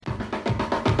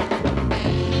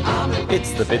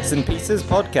It's the Bits and Pieces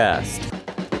podcast.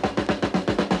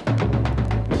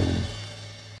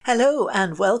 Hello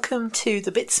and welcome to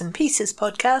the Bits and Pieces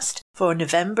podcast for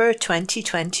November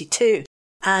 2022.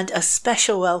 And a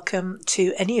special welcome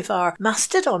to any of our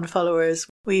Mastodon followers.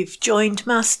 We've joined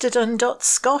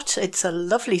Mastodon.scot. It's a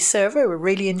lovely server. We're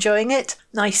really enjoying it.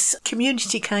 Nice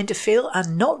community kind of feel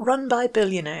and not run by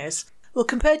billionaires. Well,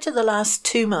 compared to the last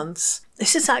 2 months,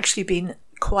 this has actually been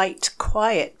quite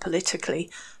quiet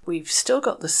politically. We've still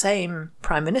got the same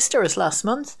Prime Minister as last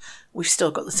month. We've still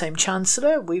got the same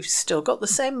Chancellor. We've still got the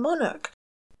same monarch.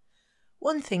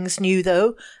 One thing's new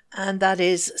though, and that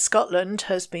is Scotland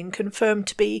has been confirmed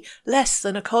to be less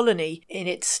than a colony in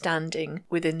its standing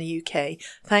within the UK.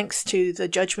 Thanks to the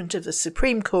judgment of the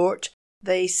Supreme Court,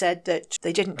 they said that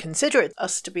they didn't consider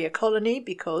us to be a colony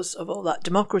because of all that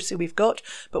democracy we've got,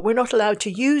 but we're not allowed to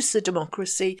use the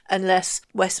democracy unless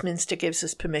Westminster gives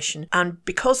us permission. And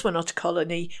because we're not a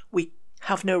colony, we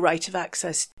have no right of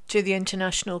access to the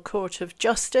International Court of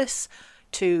Justice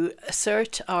to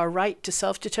assert our right to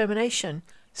self-determination.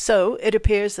 So it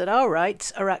appears that our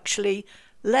rights are actually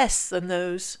less than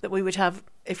those that we would have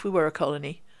if we were a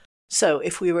colony. So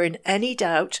if we were in any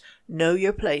doubt, know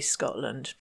your place,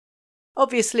 Scotland.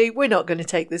 Obviously, we're not going to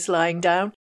take this lying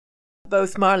down.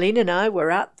 Both Marlene and I were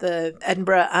at the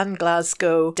Edinburgh and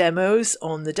Glasgow demos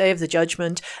on the day of the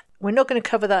judgment. We're not going to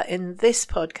cover that in this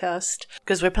podcast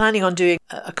because we're planning on doing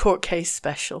a court case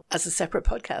special as a separate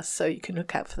podcast, so you can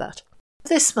look out for that.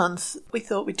 This month, we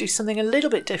thought we'd do something a little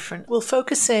bit different. We'll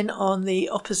focus in on the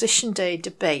Opposition Day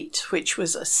debate, which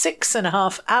was a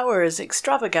 6.5 hours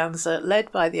extravaganza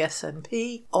led by the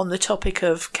SNP on the topic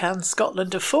of can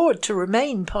Scotland afford to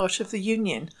remain part of the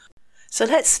Union? So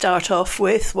let's start off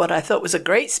with what I thought was a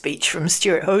great speech from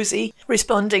Stuart Hosey,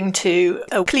 responding to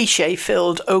a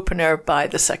cliché-filled opener by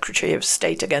the Secretary of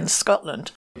State against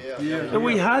Scotland.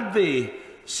 We had the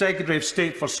Secretary of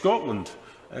State for Scotland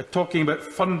talking about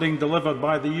funding delivered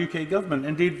by the UK government.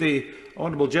 Indeed, the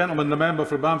honourable gentleman, the member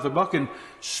for Bamford-Buchan,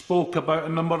 spoke about a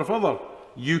number of other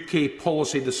UK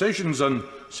policy decisions and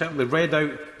certainly read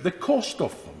out the cost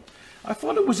of them. I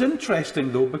thought it was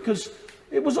interesting, though, because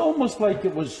it was almost like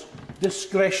it was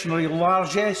discretionary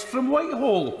largesse from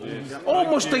Whitehall,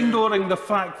 almost ignoring the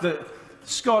fact that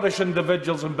Scottish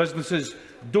individuals and businesses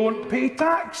don't pay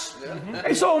tax.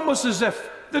 It's almost as if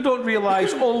they don't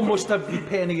realise almost every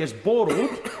penny is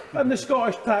borrowed, and the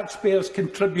Scottish taxpayers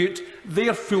contribute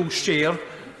their full share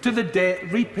to the debt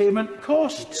repayment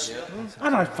costs.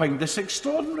 And I find this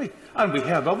extraordinary. And we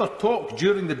heard other talk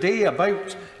during the day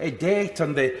about debt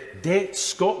and the debt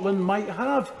Scotland might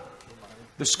have.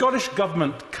 The Scottish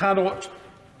Government cannot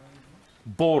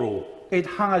borrow. It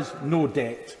has no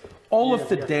debt. All of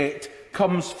the debt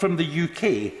comes from the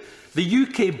UK. The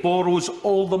UK borrows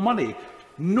all the money,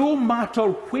 no matter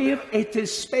where it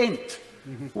is spent.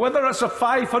 Whether it's a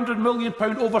 £500 million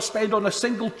overspend on a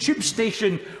single tube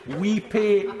station, we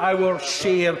pay our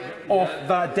share of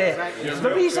that debt.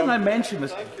 The reason I mention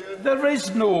this, there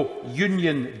is no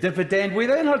union dividend. We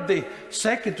then heard the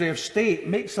Secretary of State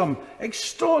make some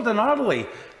extraordinarily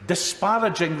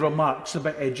disparaging remarks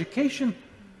about education.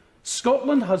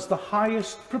 Scotland has the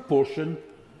highest proportion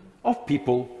of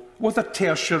people with a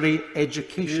tertiary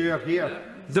education.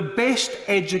 The best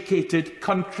educated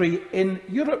country in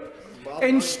Europe.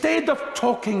 Instead of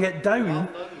talking it down,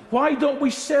 why don't we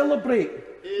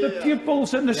celebrate the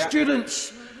pupils and the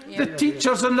students, the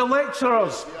teachers and the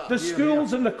lecturers, the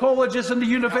schools and the colleges and the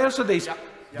universities?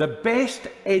 The best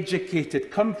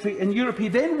educated country in Europe. He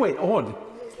then went on,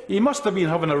 he must have been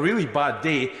having a really bad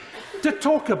day, to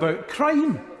talk about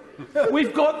crime.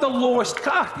 We've got the lowest...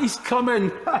 he's come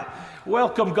in.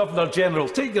 Welcome, Governor-General.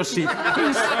 Take your seat.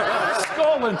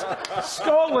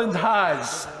 Scotland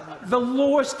has the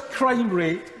lowest crime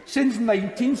rate since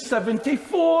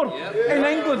 1974. In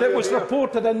England, it was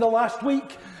reported in the last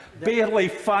week, barely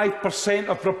 5%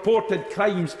 of reported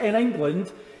crimes in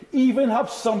England even have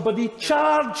somebody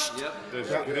charged.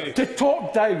 To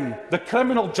talk down the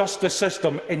criminal justice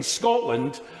system in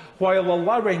Scotland while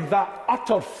allowing that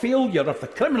utter failure of the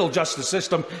criminal justice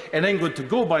system in England to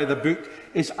go by the book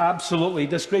is absolutely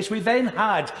disgraceful. We then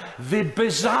had the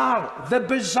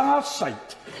bizarre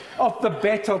sight of the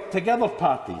Better Together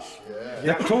parties,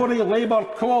 the Tory-Labour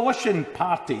coalition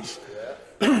parties,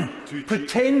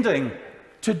 pretending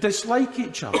to dislike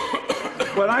each other.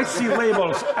 When I see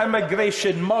Labour's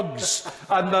immigration mugs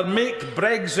and their Make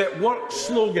Brexit Work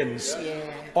slogans,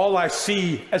 all I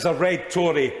see is a red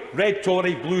Tory,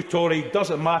 blue Tory,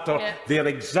 doesn't matter, they're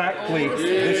exactly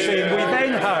the same.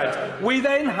 We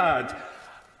then had,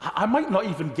 I might not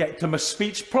even get to my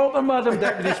speech proper, Madam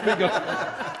Deputy Speaker,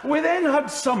 we then had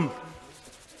some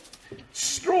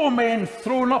straw men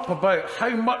thrown up about how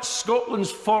much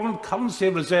Scotland's foreign currency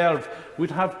reserve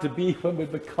would have to be when we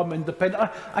become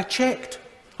independent. I checked.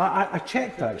 I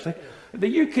checked, actually.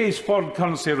 The UK's foreign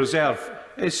currency reserve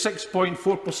is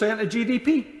 6.4% of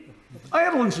GDP.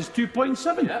 Ireland's is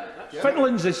 2.7%.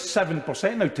 Finland's is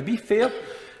 7%. Now, to be fair,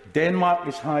 Denmark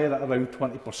is higher at around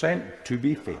 20%, to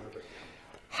be fair.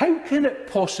 How can it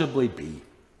possibly be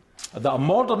that a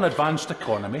modern advanced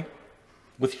economy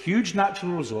with huge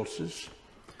natural resources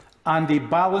and a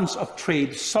balance of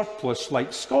trade surplus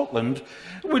like Scotland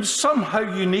would somehow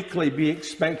uniquely be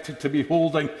expected to be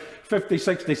holding 50,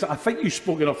 60, I think you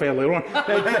spoke enough earlier on,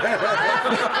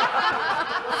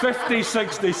 50,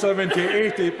 60, 70,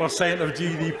 80% of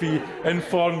GDP in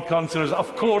foreign countries?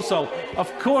 Of course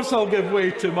I'll give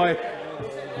way to my...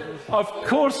 Of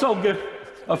course I'll give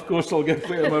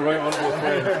way to my right honourable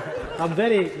friend. I'm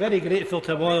very, very grateful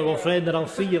to my honourable friend, and I'll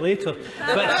see you later.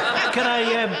 But can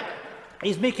I...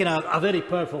 he's making a very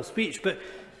powerful speech, but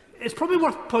it's probably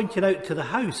worth pointing out to the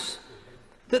House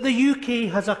that the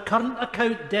UK has a current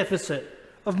account deficit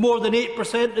of more than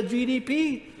 8% of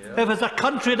GDP. If there's a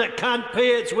country that can't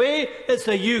pay its way, it's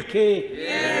the UK.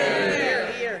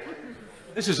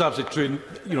 This is absolutely true.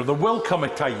 You know, there will come a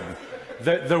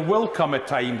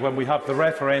time when we have the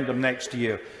referendum next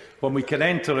year, when we can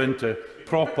enter into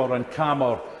proper and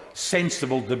calmer,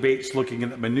 sensible debates looking at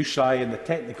the minutiae and the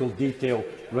technical detail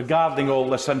regarding all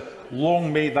this, and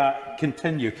long may that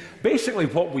continue. Basically,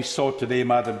 what we saw today,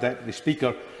 Madam Deputy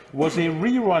Speaker, was a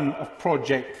rerun of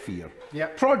Project Fear.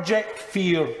 Project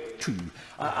Fear 2.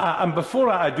 And before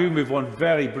I do move on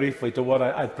very briefly to what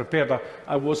I'd prepared,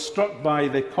 I was struck by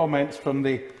the comments from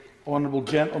the honourable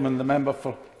gentleman, the member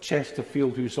for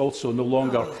Chesterfield, who is also no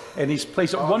longer in his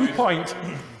place. At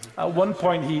one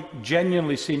point, he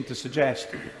genuinely seemed to suggest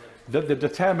that the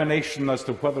determination as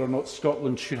to whether or not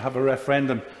Scotland should have a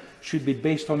referendum should be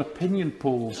based on opinion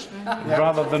polls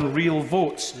rather than real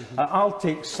votes. I'll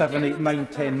take 7, 8, 9,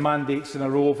 10 mandates in a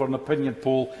row over an opinion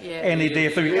poll any day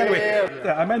of the week. Anyway,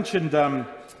 I mentioned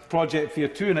Project Fear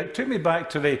 2, and it took me back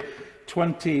to the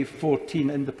 2014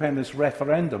 independence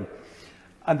referendum.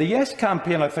 And the Yes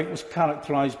campaign, I think, was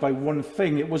characterised by one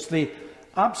thing. It was the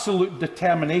absolute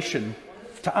determination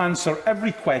to answer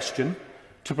every question,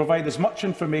 to provide as much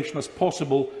information as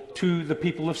possible to the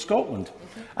people of Scotland.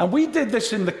 And we did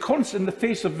this in the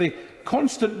face of the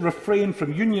constant refrain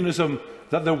from unionism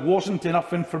that there wasn't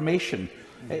enough information.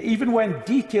 Even when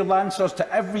detailed answers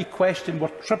to every question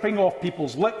were tripping off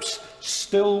people's lips,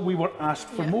 still we were asked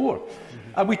for more.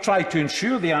 And we tried to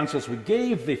ensure the answers we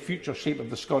gave, the future shape of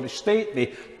the Scottish state,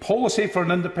 the policy for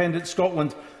an independent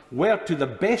Scotland, were to the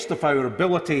best of our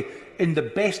ability in the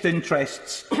best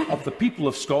interests of the people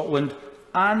of Scotland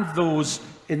and those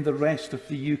in the rest of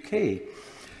the UK.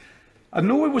 And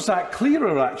nowhere was that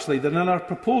clearer, actually, than in our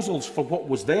proposals for what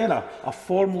was then a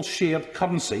formal shared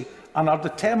currency and our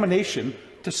determination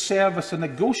to service a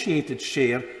negotiated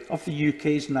share of the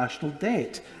UK's national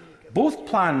debt. Both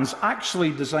plans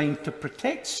actually designed to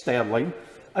protect sterling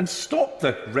and stop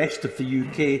the rest of the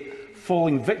UK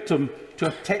falling victim to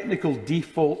a technical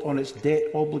default on its debt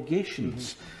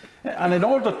obligations. And in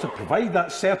order to provide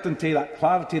that certainty, that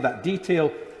clarity, that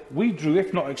detail, we drew,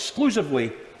 if not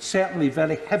exclusively, certainly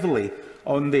very heavily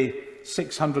on the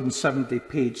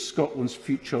 670-page Scotland's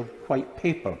Future White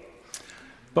Paper.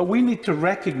 But we need to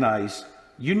recognise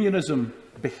unionism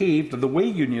behaved, the way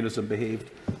unionism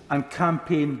behaved, and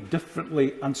campaigned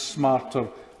differently and smarter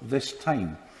this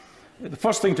time. The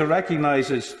first thing to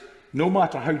recognise is, no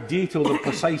matter how detailed and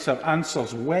precise our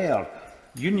answers were,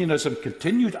 unionism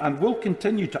continued and will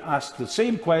continue to ask the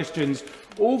same questions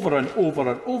over and over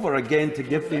and over again to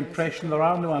give the impression there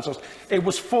are no answers. It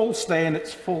was false then,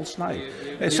 it's false now.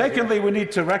 Secondly, we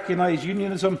need to recognise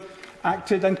unionism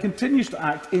acted and continues to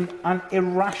act in an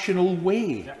irrational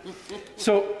way.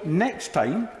 So next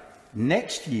time,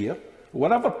 next year,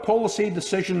 whatever policy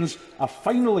decisions are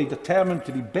finally determined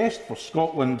to be best for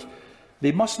Scotland,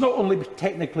 they must not only be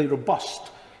technically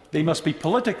robust, they must be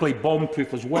politically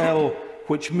bomb-proof as well,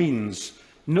 which means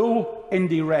no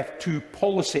IndyRef 2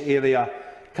 policy area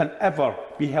can ever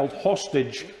be held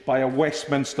hostage by a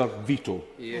Westminster veto.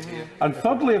 And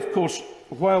thirdly, of course,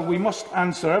 while we must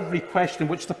answer every question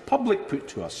which the public put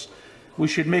to us, we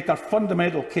should make our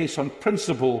fundamental case on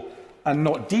principle and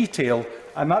not detail,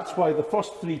 and that's why the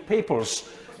first 3 papers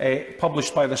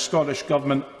published by the Scottish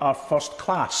Government are first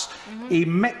class. A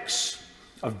mix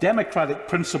of democratic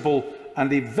principle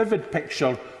and a vivid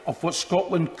picture of what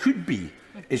Scotland could be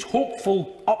is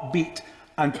hopeful, upbeat,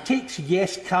 and takes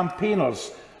Yes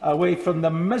campaigners away from the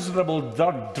miserable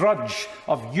drudge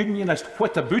of unionist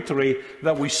whitabootery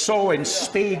that we saw in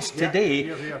spades today,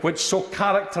 which so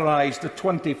characterised the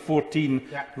 2014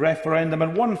 referendum.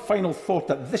 And one final thought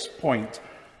at this point.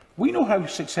 We know how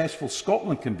successful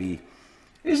Scotland can be.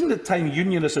 Isn't it time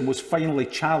unionism was finally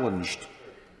challenged?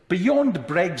 Beyond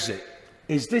Brexit,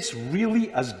 is this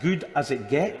really as good as it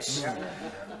gets?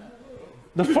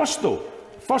 The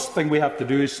first thing we have to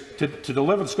do is to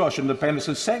deliver Scottish independence,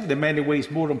 and second, in many ways,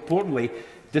 more importantly,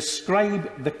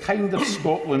 describe the kind of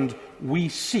Scotland we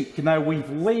seek. Now, we've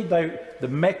laid out the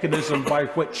mechanism by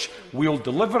which we'll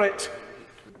deliver it.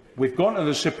 We've gone to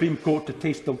the Supreme Court to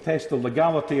test the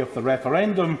legality of the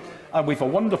referendum, and we've a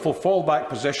wonderful fallback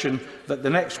position that the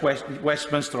next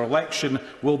Westminster election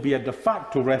will be a de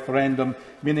facto referendum,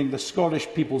 meaning the Scottish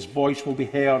people's voice will be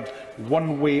heard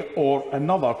one way or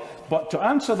another. But to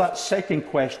answer that second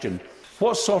question,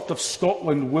 what sort of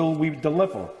Scotland will we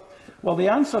deliver? Well, the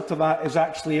answer to that is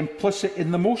actually implicit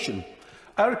in the motion.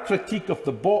 Our critique of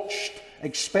the botched,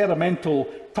 experimental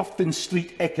Tufton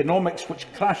Street economics which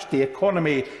crashed the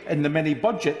economy in the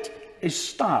mini-budget is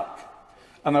stark,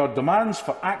 and our demands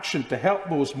for action to help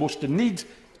those most in need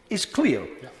is clear.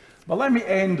 But let me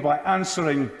end by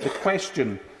answering the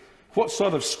question, what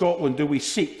sort of Scotland do we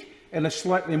seek, in a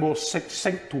slightly more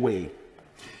succinct way?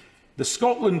 The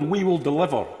Scotland we will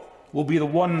deliver will be the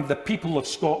one the people of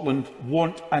Scotland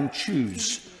want and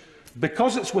choose,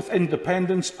 because it's with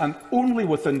independence, and only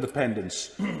with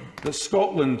independence, that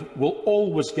Scotland will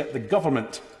always get the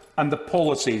government and the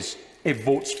policies it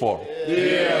votes for.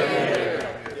 There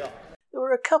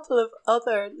were a couple of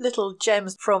other little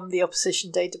gems from the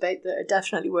Opposition Day debate that are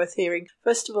definitely worth hearing.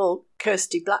 First of all,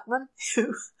 Kirsty Blackman,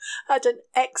 who had an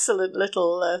excellent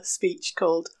little speech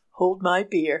called Hold My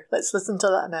Beer. Let's listen to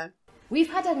that now.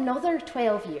 We've had another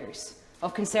 12 years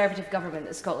of Conservative government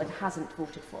that Scotland hasn't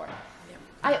voted for.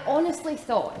 I honestly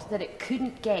thought that it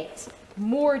couldn't get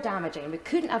more damaging. We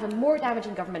couldn't have a more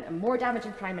damaging government, a more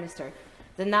damaging Prime Minister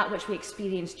than that which we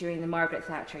experienced during the Margaret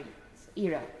Thatcher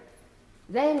era.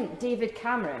 Then David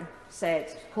Cameron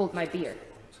said, hold my beer,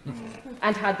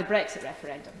 and had the Brexit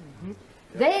referendum.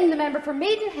 Then the member for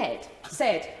Maidenhead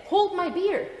said, hold my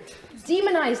beer,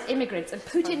 demonised immigrants and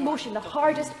put in motion the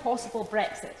hardest possible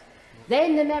Brexit.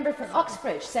 Then the member for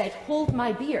Uxbridge said, hold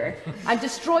my beer, and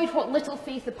destroyed what little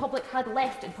faith the public had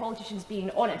left in politicians being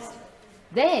honest.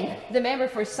 Then the member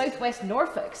for South West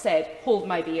Norfolk said, hold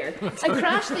my beer, and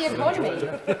crashed the economy.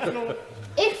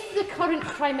 If the current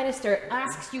Prime Minister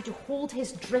asks you to hold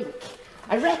his drink,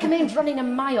 I recommend running a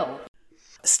mile.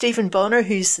 Stephen Bonner,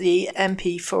 who's the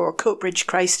MP for Coatbridge,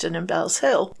 Christon and Bells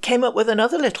Hill, came up with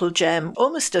another little gem,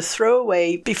 almost a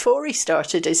throwaway before he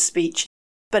started his speech.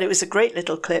 But it was a great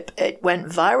little clip. It went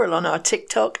viral on our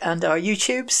TikTok and our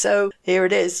YouTube, so here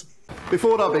it is.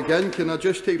 Before I begin, can I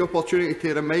just take the opportunity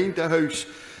to remind the House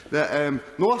that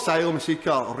no asylum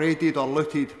seeker raided or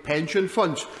looted pension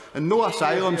funds, and no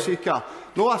asylum seeker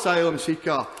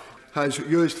has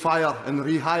used fire and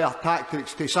rehire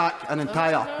tactics to sack an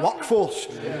entire workforce.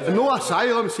 And no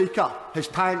asylum seeker has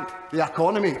tanked the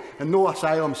economy, and no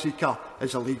asylum seeker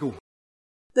is illegal.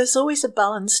 There's always a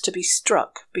balance to be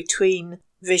struck between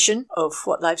vision of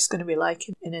what life's going to be like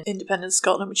in an independent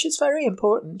Scotland, which is very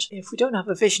important. If we don't have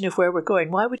a vision of where we're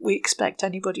going, why would we expect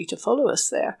anybody to follow us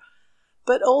there?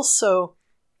 But also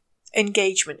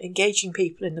engaging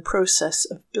people in the process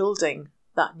of building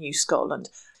that new Scotland.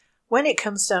 When it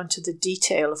comes down to the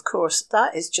detail, of course,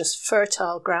 that is just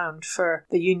fertile ground for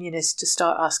the Unionists to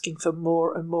start asking for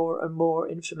more and more and more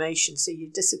information. So you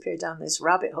disappear down this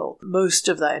rabbit hole. Most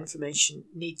of that information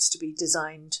needs to be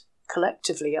designed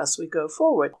collectively as we go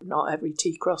forward. Not every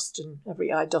T crossed and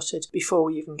every I dotted before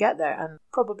we even get there. And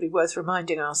probably worth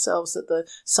reminding ourselves that the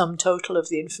sum total of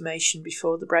the information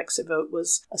before the Brexit vote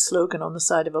was a slogan on the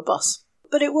side of a bus.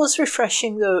 But it was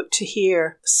refreshing, though, to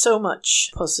hear so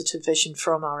much positive vision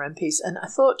from our MPs. And I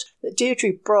thought that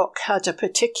Deirdre Brock had a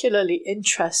particularly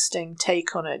interesting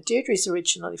take on it. Deirdre's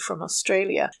originally from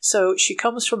Australia, so she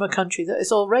comes from a country that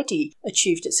has already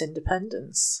achieved its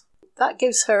independence. That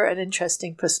gives her an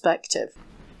interesting perspective.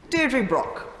 Deirdre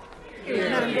Brock.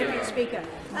 Madam Deputy Speaker,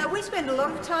 we spend a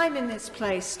lot of time in this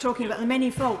place talking about the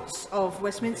many faults of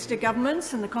Westminster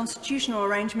governments and the constitutional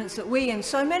arrangements that we and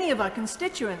so many of our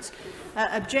constituents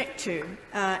object to.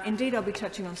 Indeed, I'll be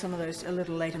touching on some of those a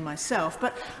little later myself.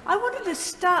 But I wanted to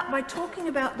start by talking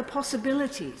about the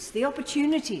possibilities, the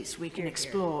opportunities we can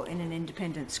explore in an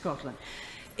independent Scotland.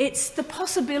 It's the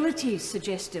possibilities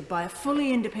suggested by a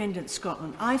fully independent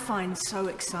Scotland I find so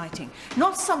exciting.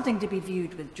 Not something to be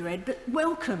viewed with dread, but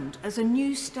welcomed as a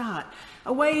new start,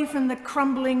 away from the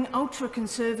crumbling,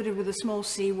 ultra-conservative with a small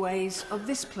c ways of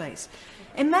this place.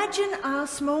 Imagine our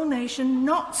small nation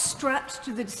not strapped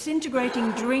to the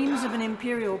disintegrating dreams of an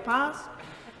imperial past,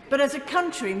 but as a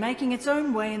country making its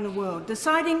own way in the world,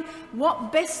 deciding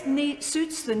what best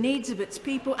suits the needs of its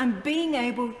people and being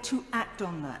able to act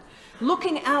on that,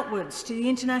 looking outwards to the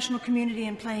international community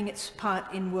and playing its part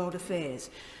in world affairs.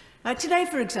 Today,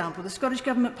 for example, the Scottish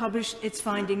Government published its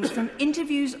findings from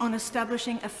interviews on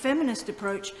establishing a feminist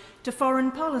approach to foreign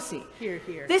policy. Hear,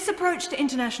 hear. This approach to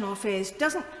international affairs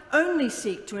doesn't only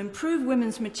seek to improve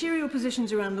women's material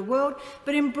positions around the world,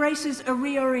 but embraces a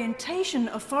reorientation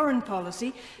of foreign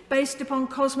policy based upon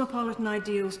cosmopolitan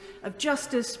ideals of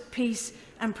justice, peace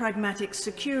and pragmatic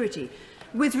security.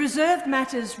 With reserved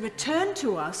matters returned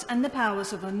to us and the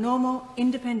powers of a normal,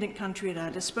 independent country at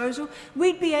our disposal,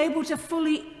 we'd be able to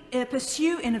fully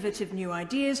pursue innovative new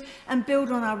ideas and build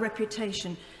on our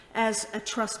reputation as a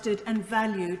trusted and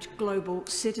valued global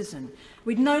citizen.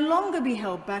 We'd no longer be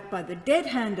held back by the dead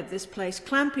hand of this place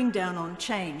clamping down on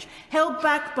change, held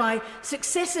back by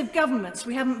successive governments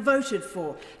we haven't voted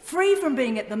for, free from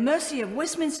being at the mercy of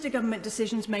Westminster government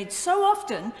decisions made so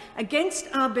often against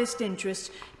our best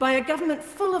interests by a government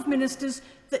full of ministers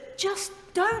that just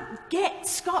don't get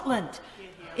Scotland,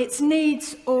 its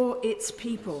needs or its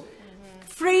people.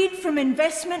 Freed from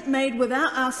investment made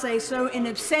without our say-so in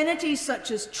obscenities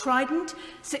such as Trident,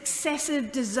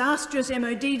 successive disastrous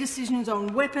MOD decisions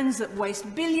on weapons that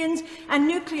waste billions, and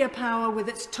nuclear power with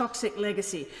its toxic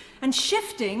legacy, and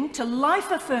shifting to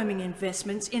life-affirming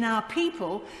investments in our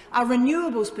people, our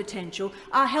renewables potential,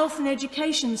 our health and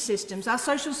education systems, our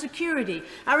social security,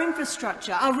 our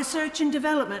infrastructure, our research and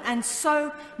development, and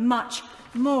so much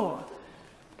more.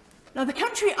 Now, the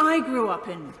country I grew up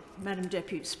in, Madam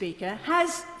Deputy Speaker,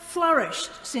 has flourished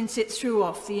since it threw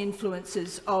off the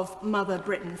influences of Mother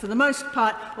Britain, for the most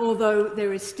part, although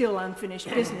there is still unfinished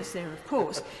business there, of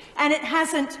course, and it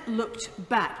hasn't looked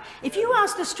back. If you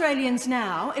asked Australians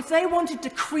now if they wanted to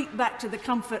creep back to the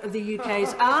comfort of the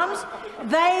UK's arms,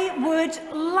 they would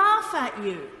laugh at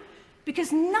you,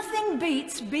 because nothing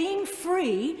beats being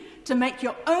free to make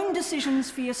your own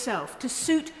decisions for yourself, to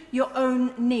suit your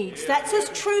own needs. That's as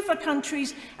true for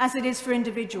countries as it is for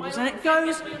individuals, and it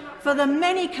goes for the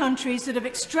many countries that have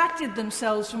extracted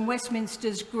themselves from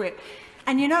Westminster's grip.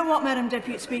 And you know what, Madam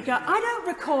Deputy Speaker? I don't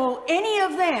recall any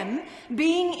of them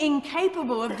being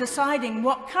incapable of deciding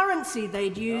what currency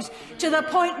they'd use to the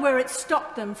point where it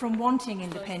stopped them from wanting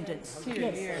independence.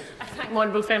 Yes. I thank the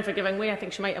honourable friend for giving way. I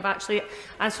think she might have actually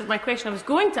answered my question. I was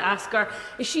going to ask her,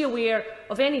 is she aware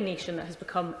of any nation that has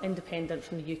become independent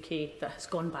from the UK that has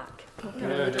gone back?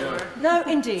 No,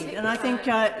 indeed. And I think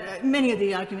many of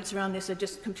the arguments around this are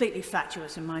just completely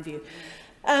fatuous in my view.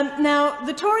 Now,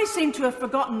 the Tories seem to have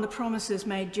forgotten the promises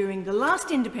made during the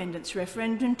last independence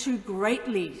referendum to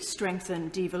greatly strengthen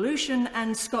devolution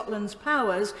and Scotland's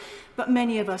powers, but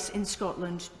many of us in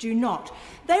Scotland do not.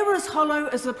 They were as hollow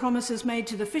as the promises made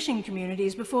to the fishing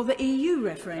communities before the EU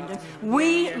referendum.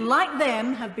 We, like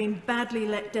them, have been badly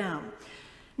let down.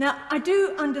 Now, I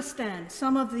do understand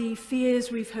some of the fears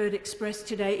we've heard expressed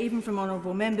today, even from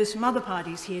honourable members from other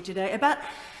parties here today, about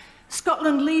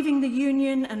Scotland leaving the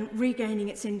Union and regaining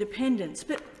its independence.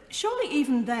 But surely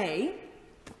even they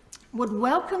would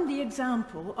welcome the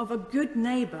example of a good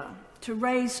neighbour to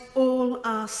raise all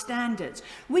our standards.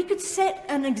 We could set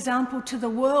an example to the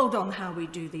world on how we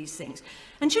do these things.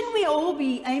 And shouldn't we all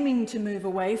be aiming to move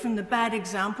away from the bad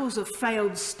examples of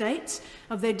failed states,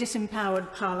 of their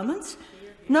disempowered parliaments?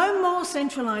 No more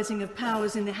centralising of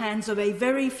powers in the hands of a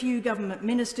very few government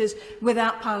ministers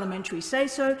without parliamentary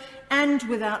say-so and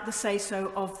without the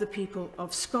say-so of the people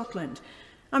of Scotland.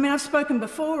 I mean, I've spoken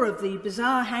before of the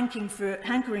bizarre hankering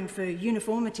for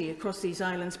uniformity across these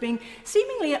islands being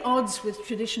seemingly at odds with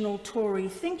traditional Tory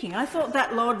thinking. I thought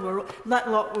that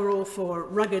lot were all for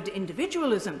rugged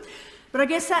individualism. But I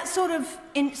guess that sort of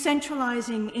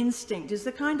centralising instinct is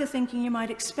the kind of thinking you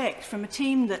might expect from a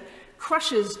team that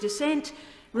crushes dissent,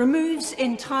 removes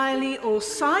entirely or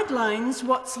sidelines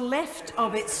what's left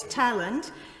of its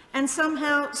talent, and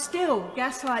somehow still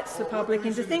gaslights the public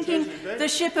into thinking the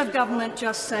ship of government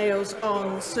just sails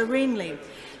on serenely.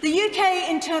 The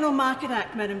UK Internal Market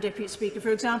Act, Madam Deputy Speaker,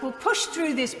 for example, pushed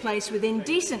through this place with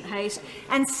indecent haste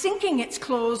and sinking its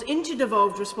claws into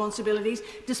devolved responsibilities,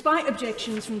 despite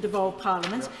objections from devolved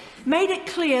parliaments, made it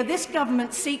clear this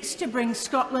government seeks to bring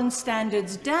Scotland's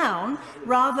standards down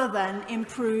rather than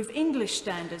improve English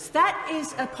standards. That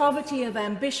is a poverty of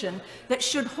ambition that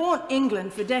should haunt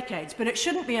England for decades, but it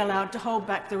shouldn't be allowed to hold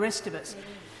back the rest of us.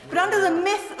 But under the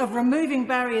myth of removing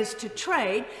barriers to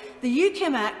trade, the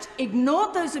UKIM Act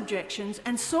ignored those objections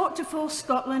and sought to force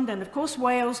Scotland and, of course,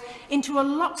 Wales into a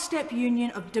lockstep union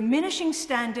of diminishing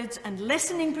standards and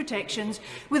lessening protections,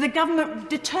 with a government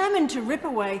determined to rip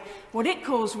away what it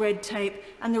calls red tape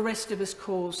and the rest of us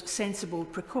calls sensible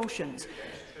precautions.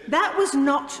 That was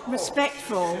not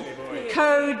respectful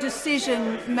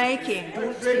co-decision making.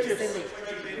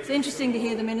 It's interesting to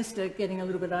hear the Minister getting a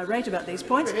little bit irate about these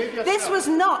points. This was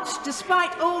not,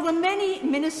 despite all the many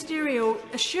ministerial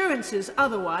assurances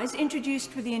otherwise,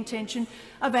 introduced with the intention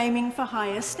of aiming for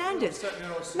higher standards.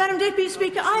 Madam Deputy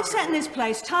Speaker, I've sat in this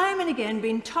place time and again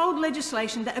been told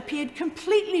legislation that appeared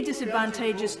completely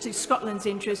disadvantageous to Scotland's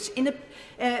interests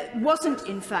wasn't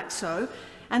in fact so,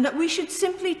 and that we should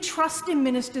simply trust in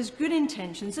ministers' good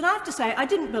intentions. And I have to say, I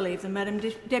didn't believe them, Madam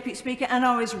Deputy Speaker, and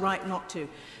I was right not to.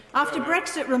 After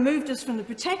Brexit removed us from the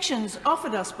protections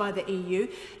offered us by the EU,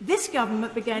 this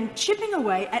government began chipping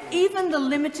away at even the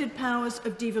limited powers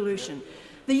of devolution.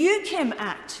 The UKIM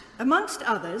Act, amongst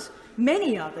others,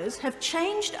 many others, have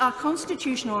changed our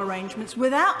constitutional arrangements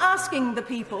without asking the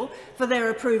people for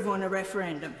their approval in a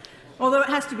referendum. Although it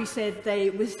has to be said they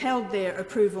withheld their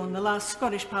approval in the last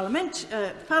Scottish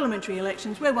parliamentary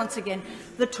elections, where once again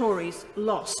the Tories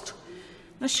lost.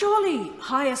 Now, surely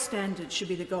higher standards should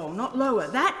be the goal, not lower.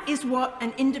 That is what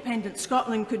an independent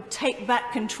Scotland could take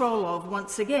back control of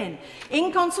once again,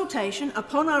 in consultation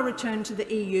upon our return to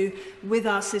the EU with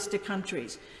our sister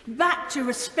countries. Back to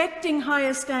respecting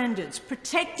higher standards,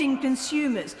 protecting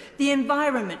consumers, the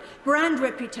environment, brand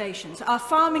reputations, our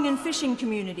farming and fishing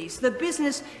communities, the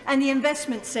business and the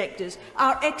investment sectors,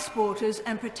 our exporters,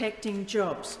 and protecting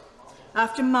jobs.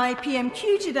 After my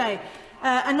PMQ today,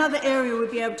 another area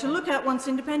we'll be able to look at once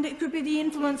independent could be the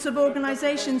influence of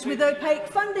organisations with opaque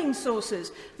funding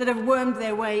sources that have wormed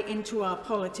their way into our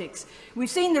politics.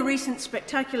 We've seen the recent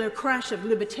spectacular crash of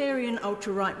libertarian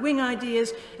ultra-right-wing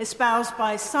ideas espoused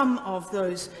by some of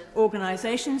those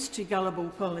organisations to gullible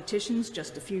politicians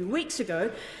just a few weeks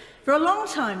ago. For a long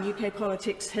time, UK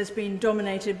politics has been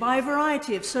dominated by a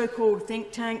variety of so-called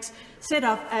think tanks set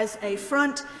up as a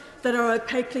front that are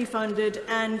opaquely funded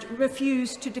and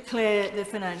refuse to declare their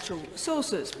financial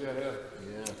sources.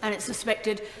 And it's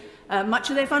suspected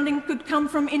much of their funding could come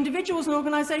from individuals and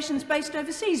organisations based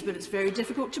overseas, but it's very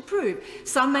difficult to prove.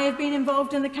 Some may have been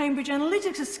involved in the Cambridge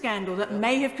Analytica scandal that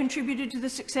may have contributed to the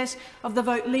success of the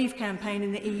Vote Leave campaign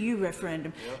in the EU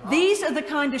referendum. These are the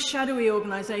kind of shadowy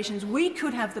organisations we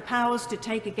could have the powers to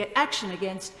take action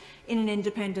against in an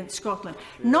independent Scotland.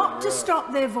 Not to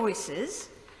stop their voices.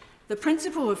 The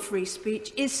principle of free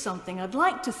speech is something I'd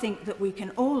like to think that we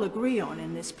can all agree on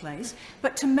in this place,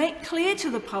 but to make clear to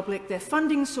the public their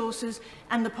funding sources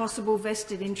and the possible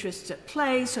vested interests at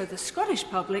play so the Scottish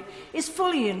public is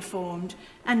fully informed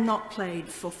and not played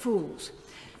for fools.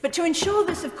 But to ensure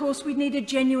this, of course, we need a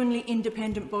genuinely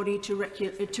independent body to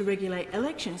regulate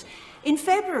elections. In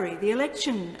February, the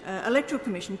Electoral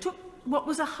Commission took what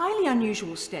was a highly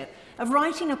unusual step of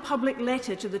writing a public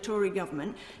letter to the Tory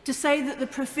government to say that the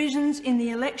provisions in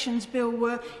the Elections Bill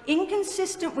were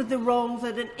inconsistent with the role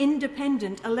that an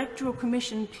independent electoral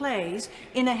commission plays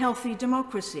in a healthy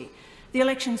democracy. The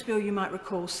Elections Bill, you might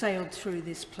recall, sailed through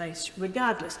this place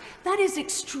regardless. That is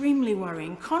extremely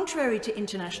worrying, contrary to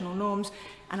international norms,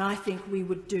 and I think we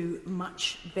would do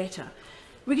much better.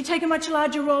 We could take a much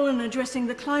larger role in addressing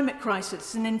the climate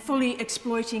crisis and in fully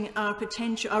exploiting our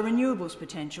renewables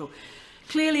potential.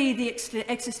 Clearly, the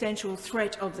existential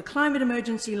threat of the climate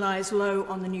emergency lies low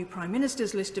on the new Prime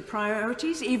Minister's list of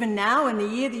priorities. Even now, in the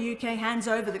year the UK hands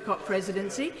over the COP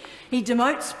presidency, he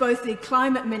demotes both the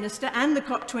Climate Minister and the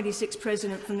COP26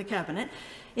 President from the Cabinet.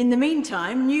 In the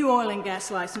meantime, new oil and gas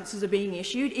licences are being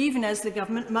issued, even as the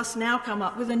government must now come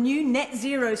up with a new net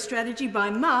zero strategy by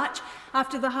March,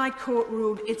 after the High Court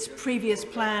ruled its previous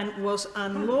plan was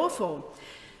unlawful.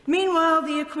 Meanwhile,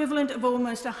 the equivalent of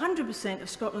almost 100% of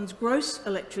Scotland's gross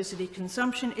electricity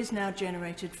consumption is now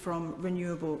generated from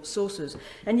renewable sources,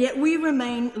 and yet we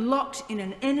remain locked in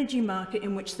an energy market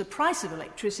in which the price of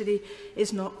electricity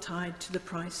is not tied to the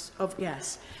price of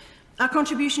gas. Our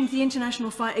contribution to the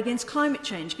international fight against climate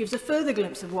change gives a further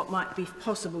glimpse of what might be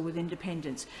possible with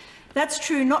independence. That's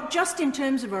true not just in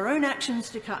terms of our own actions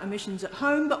to cut emissions at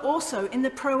home, but also in the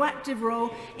proactive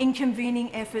role in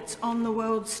convening efforts on the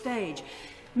world stage.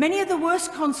 Many of the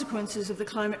worst consequences of the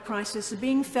climate crisis are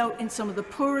being felt in some of the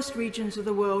poorest regions of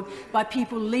the world by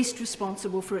people least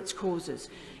responsible for its causes.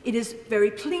 It is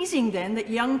very pleasing, then, that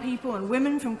young people and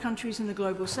women from countries in the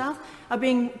Global South are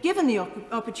being given the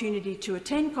opportunity to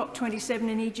attend COP27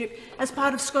 in Egypt as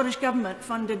part of Scottish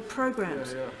Government-funded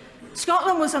programmes.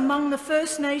 Scotland was among the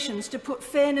first nations to put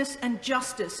fairness and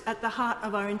justice at the heart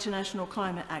of our international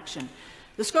climate action.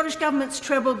 The Scottish Government's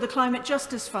trebled the Climate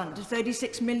Justice Fund to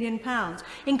 £36 million,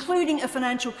 including a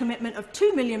financial commitment of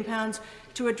 £2 million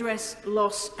to address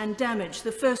loss and damage,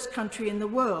 the first country in the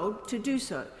world to do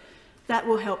so. That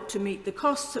will help to meet the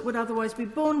costs that would otherwise be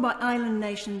borne by island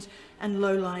nations and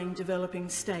low-lying developing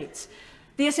states.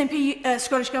 The SNP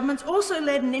Scottish Government also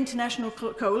led an international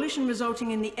coalition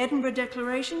resulting in the Edinburgh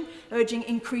Declaration, urging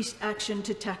increased action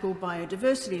to tackle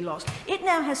biodiversity loss. It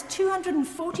now has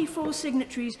 244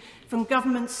 signatories from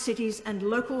governments, cities and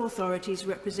local authorities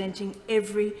representing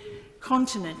every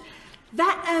continent.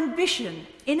 That ambition,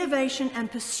 innovation and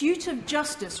pursuit of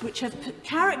justice which have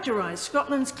characterised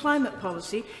Scotland's climate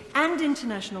policy and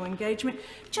international engagement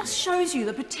just shows you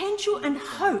the potential and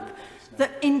hope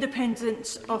that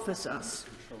independence offers us.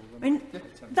 I mean,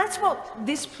 that's what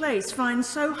this place finds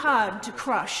so hard to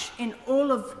crush in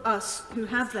all of us who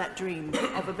have that dream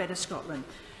of a better Scotland.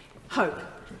 Hope.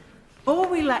 All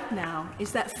we lack now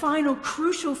is that final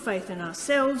crucial faith in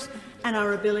ourselves and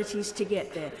our abilities to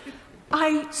get there.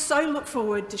 I so look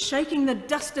forward to shaking the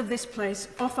dust of this place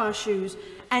off our shoes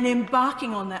and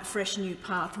embarking on that fresh new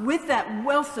path with that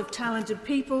wealth of talented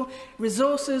people,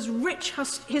 resources, rich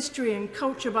history and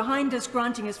culture behind us,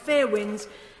 granting us fair winds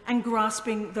and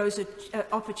grasping those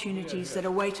opportunities that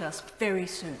await us very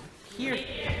soon. Here.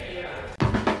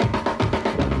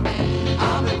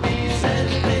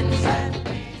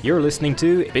 You're listening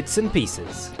to Bits and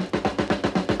Pieces.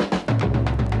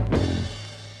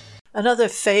 Another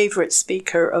favourite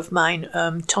speaker of mine,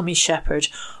 Tommy Shepherd,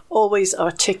 always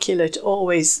articulate,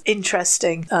 always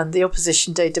interesting, and the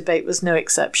Opposition Day debate was no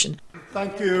exception.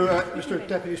 Thank you, Mr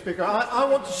Deputy Speaker. I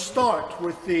want to start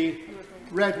with the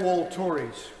Red Wall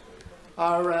Tories.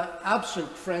 Our absent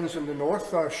friends in the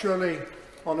North are surely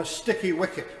on a sticky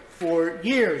wicket. For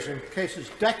years, in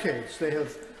cases decades, they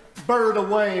have burrowed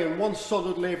away in once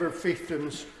solid Labour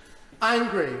fiefdoms,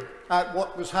 angry at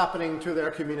what was happening to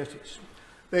their communities.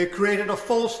 They created a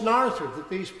false narrative that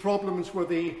these problems were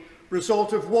the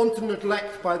result of wanton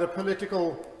neglect by their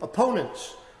political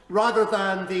opponents, rather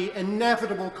than the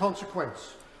inevitable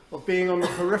consequence of being on the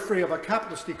periphery of a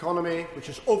capitalist economy which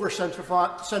is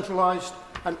over-centralised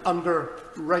and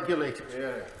under-regulated.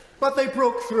 Yeah. But they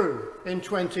broke through in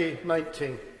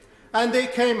 2019. And they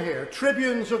came here,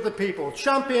 tribunes of the people,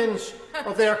 champions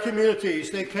of their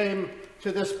communities. They came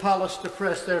to this palace to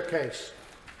press their case.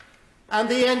 And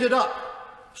they ended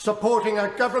up supporting a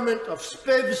government of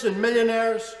spivs and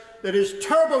millionaires that is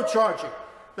turbocharging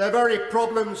the very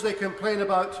problems they complain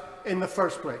about in the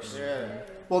first place. Yeah.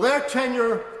 Well, their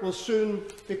tenure will soon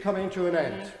be coming to an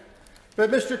end.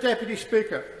 But, Mr Deputy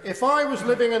Speaker, if I was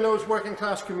living in those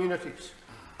working-class communities,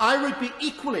 I would be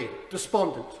equally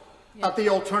despondent at the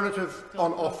alternative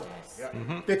on offer.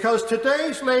 Because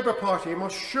today's Labour Party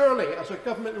must surely, as a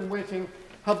government in waiting,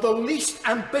 have the least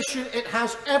ambition it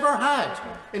has ever had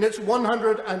in its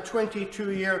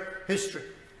 122-year history.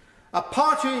 A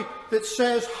party that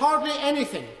says hardly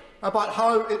anything about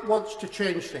how it wants to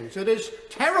change things. It is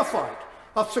terrified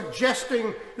of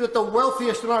suggesting that the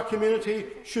wealthiest in our community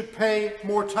should pay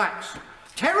more tax.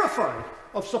 Terrified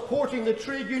of supporting the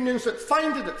trade unions that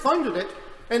founded it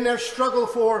in their struggle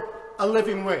for a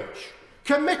living wage.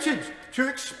 Committed to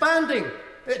expanding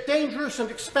dangerous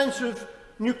and expensive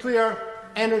nuclear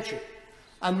energy,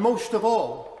 and most of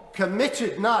all,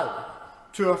 committed now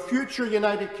to a future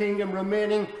United Kingdom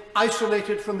remaining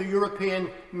isolated from the European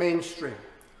mainstream.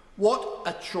 What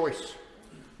a choice.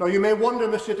 Now, you may wonder,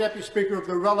 Mr Deputy Speaker, of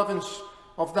the relevance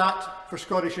of that for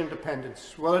Scottish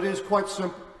independence. Well, it is quite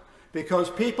simple, because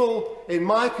people in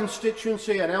my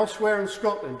constituency and elsewhere in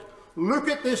Scotland look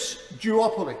at this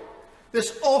duopoly,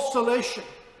 this oscillation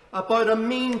about a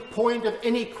mean point of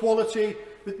inequality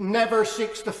that never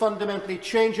seeks to fundamentally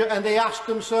change it, and they ask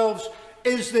themselves,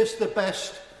 is this the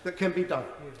best that can be done?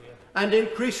 And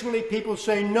increasingly people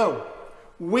say, no,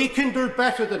 we can do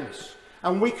better than this,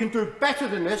 and we can do better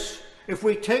than this if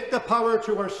we take the power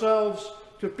to ourselves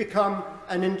to become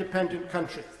an independent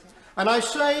country. And I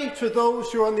say to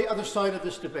those who are on the other side of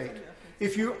this debate,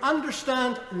 if you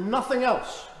understand nothing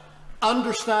else,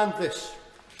 understand this.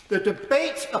 The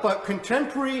debate about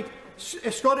contemporary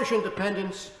Scottish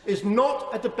independence is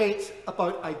not a debate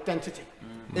about identity.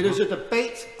 It is a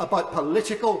debate about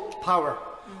political power,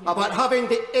 about having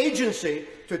the agency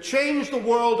to change the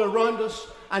world around us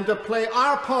and to play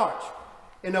our part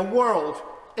in a world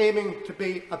aiming to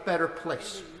be a better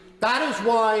place. That is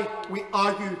why we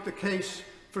argued the case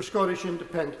for Scottish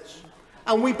independence.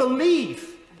 And we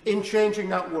believe in changing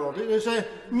that world. It is a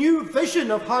new vision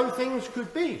of how things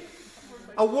could be.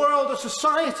 A world, a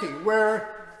society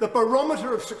where the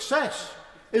barometer of success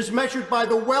is measured by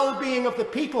the well-being of the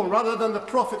people rather than the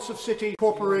profits of city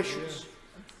corporations,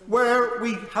 where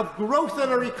we have growth in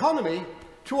our economy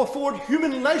to afford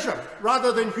human leisure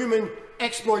rather than human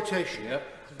exploitation,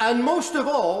 and most of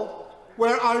all,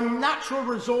 where our natural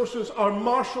resources are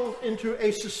marshalled into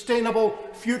a sustainable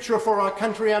future for our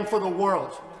country and for the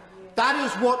world. That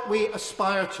is what we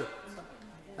aspire to.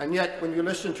 And yet, when you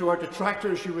listen to our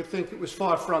detractors, you would think it was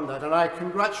far from that. And I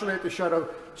congratulate the Shadow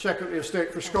Secretary of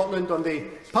State for Scotland on the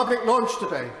public launch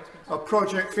today of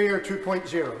Project Fear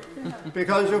 2.0.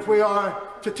 Because if we are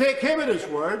to take him at his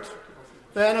word,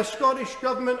 then a Scottish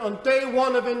Government on day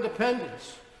one of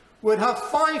independence would have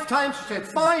 5 times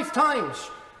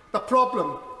the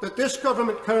problem that this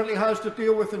government currently has to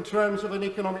deal with in terms of an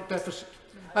economic deficit.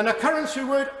 And a currency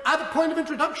would, at the point of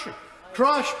introduction,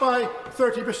 crash by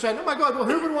 30%. Oh my God, well,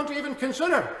 who would want to even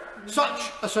consider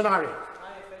such a scenario?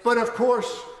 But of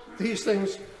course, these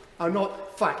things are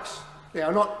not facts. They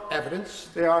are not evidence.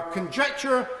 They are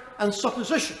conjecture and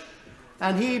supposition.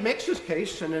 And he makes his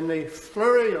case, and in the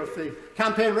flurry of the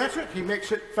campaign rhetoric, he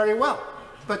makes it very well.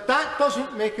 But that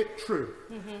doesn't make it true.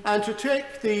 And to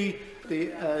take the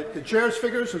JERS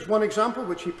figures as one example,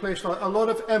 which he placed a lot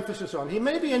of emphasis on, he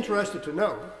may be interested to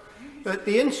know that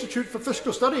the Institute for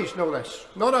Fiscal Studies, no less,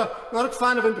 not a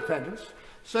fan of independence,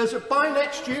 says that by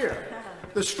next year,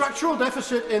 the structural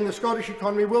deficit in the Scottish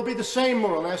economy will be the same,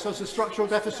 more or less, as the structural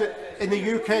deficit in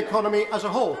the UK economy as a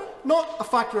whole. Not a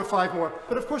factor of 5 more.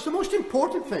 But of course, the most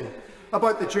important thing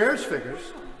about the JERS figures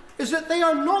is that they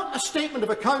are not a statement of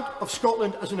account of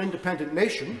Scotland as an independent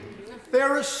nation. They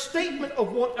are a statement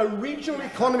of what a regional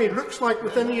economy looks like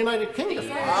within the United Kingdom.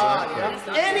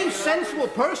 Any sensible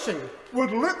person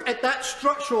would look at that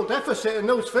structural deficit in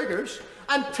those figures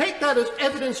and take that as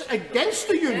evidence against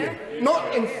the Union,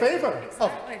 not in favour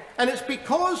of it. And it's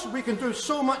because we can do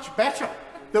so much better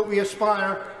that we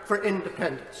aspire for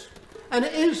independence. And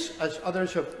it is, as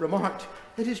others have remarked,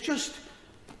 it is just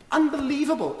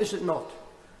unbelievable, is it not,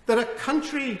 that a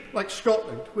country like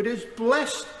Scotland, which is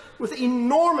blessed with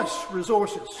enormous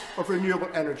resources of renewable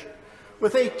energy,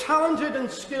 with a talented and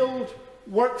skilled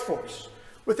workforce,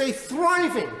 with a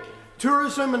thriving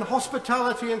tourism and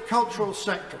hospitality and cultural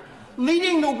sector,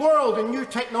 leading the world in new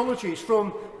technologies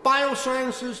from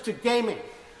biosciences to gaming,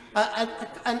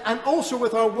 and also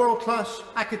with our world-class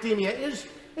academia.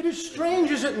 It is strange,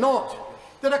 is it not,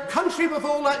 that a country with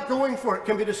all that going for it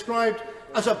can be described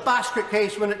as a basket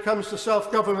case when it comes to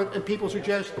self-government, and people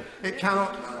suggest it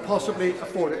cannot possibly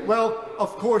afford it. Well,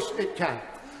 of course it can.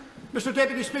 Mr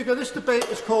Deputy Speaker, this debate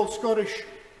is called Scottish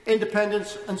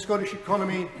Independence and Scottish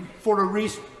Economy for a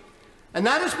reason. And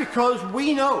that is because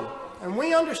we know and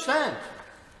we understand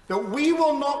that we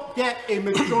will not get a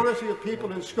majority of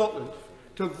people in Scotland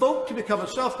to vote to become a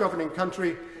self-governing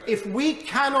country if we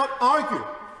cannot argue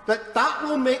that that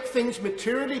will make things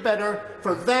materially better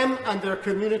for them and their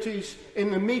communities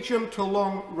in the medium to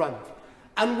long run.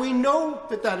 And we know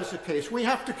that that is the case. We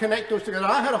have to connect those together.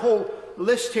 I had a whole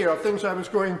list here of things I was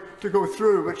going to go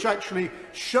through which actually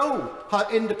show how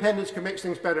independence can make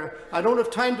things better. I don't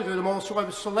have time to do them all, so I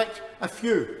will select a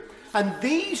few. And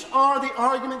these are the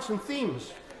arguments and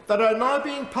themes that are now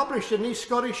being published in these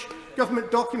Scottish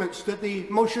Government documents that the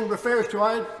motion refers to.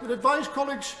 I would advise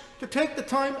colleagues to take the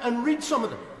time and read some of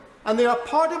them. And they are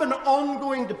part of an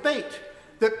ongoing debate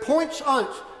that points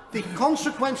out the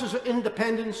consequences of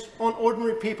independence on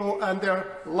ordinary people and their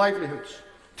livelihoods.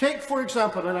 Take, for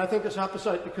example, and I think it's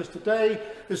apposite because today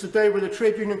is the day where the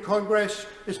Trade Union Congress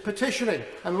is petitioning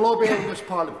and lobbying this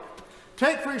Parliament.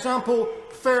 Take, for example,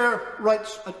 fair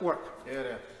rights at work.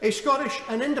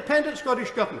 An independent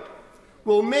Scottish Government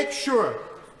will make sure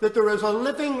that there is a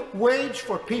living wage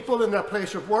for people in their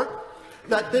place of work,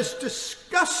 that this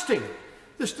disgusting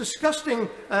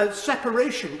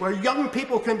separation where young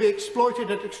people can be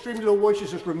exploited at extremely low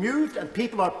wages is removed and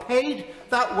people are paid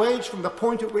that wage from the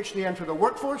point at which they enter the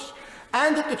workforce,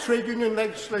 and that the trade union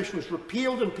legislation is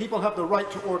repealed and people have the right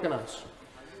to organise.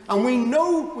 And we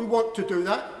know we want to do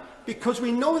that because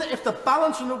we know that if the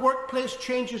balance in the workplace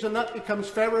changes and that becomes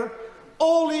fairer,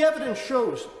 all the evidence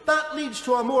shows that leads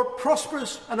to a more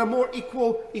prosperous and a more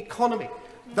equal economy.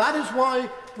 That is why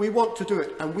we want to do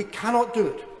it, and we cannot do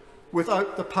it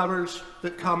without the powers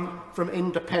that come from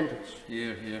independence.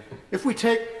 If we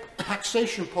take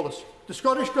taxation policy, the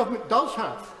Scottish Government does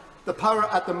have the power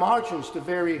at the margins to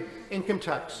vary income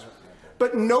tax.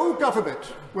 But no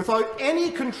government, without any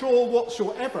control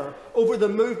whatsoever over the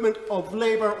movement of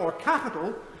labour or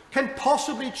capital, can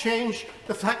possibly change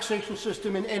the taxation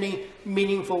system in any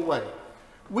meaningful way.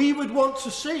 We would want to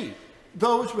see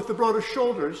those with the broadest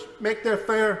shoulders make their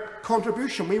fair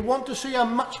contribution. We want to see a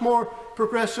much more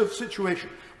progressive situation.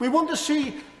 We want to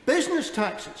see business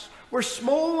taxes where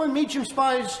small and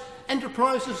medium-sized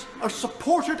enterprises are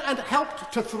supported and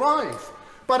helped to thrive.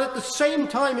 But at the same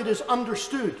time, it is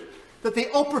understood that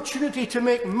the opportunity to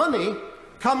make money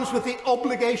comes with the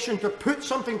obligation to put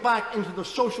something back into the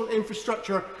social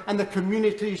infrastructure and the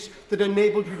communities that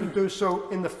enabled you to do so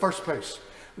in the first place.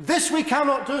 This we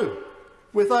cannot do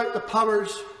without the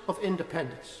powers of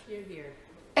independence. Hear, hear.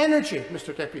 Energy,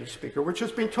 Mr. Deputy Speaker, which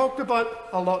has been talked about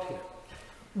a lot here.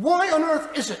 Why on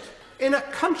earth is it, in a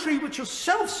country which is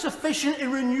self-sufficient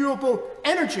in renewable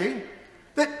energy,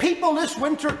 that people this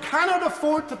winter cannot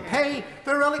afford to pay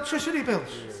their electricity bills?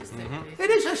 It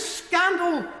is a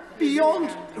scandal beyond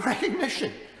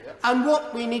recognition. And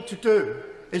what we need to do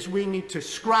is we need to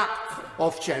scrap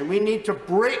Ofgem. We need to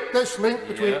break this link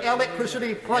between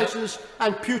electricity prices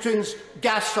and Putin's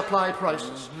gas supply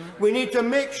prices. We need to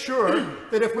make sure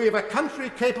that if we have a country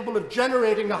capable of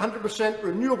generating 100%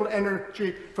 renewable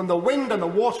energy from the wind and the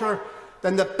water,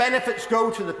 then the benefits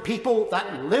go to the people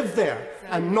that live there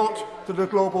and not to the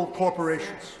global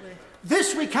corporations.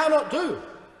 This we cannot do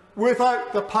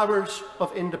without the powers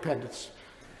of independence.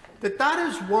 That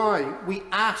is why we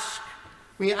ask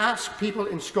people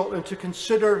in Scotland to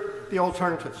consider the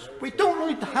alternatives. We don't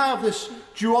need to have this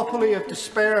duopoly of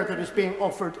despair that is being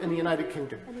offered in the United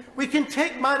Kingdom. We can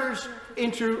take matters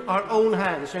into our own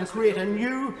hands and create a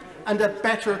new and a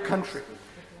better country.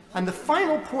 And the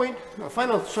final point, the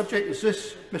final subject is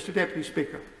this, Mr. Deputy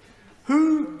Speaker.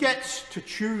 Who gets to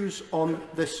choose on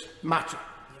this matter?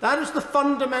 That is the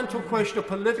fundamental question of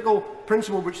political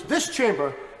principle which this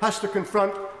chamber has to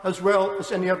confront as well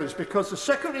as any others, because the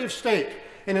Secretary of State,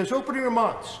 in his opening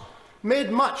remarks,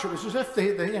 made much, it was as if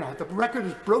the record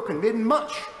is broken, made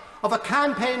much of a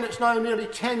campaign that's now nearly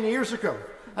 10 years ago,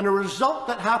 and a result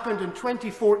that happened in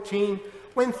 2014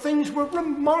 when things were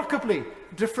remarkably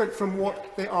different from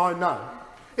what they are now.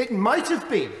 It might have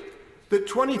been that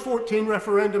 2014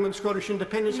 referendum on Scottish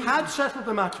independence had settled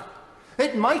the matter.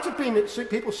 It might have been that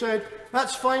people said,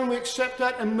 that's fine, we accept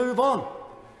that and move on.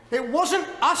 It wasn't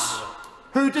us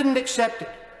who didn't accept it.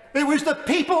 It was the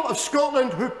people of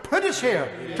Scotland who put us here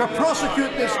to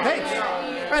prosecute this case.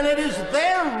 And it is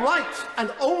their right,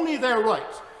 and only their right,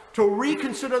 to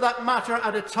reconsider that matter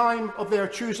at a time of their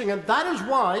choosing. And that is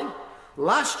why,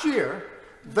 last year,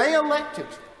 they elected,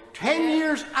 10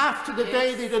 years after the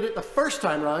day they did it the first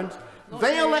time round,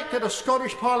 they elected a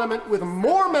Scottish Parliament with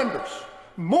more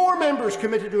members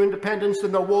committed to independence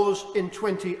than there was in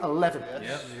 2011.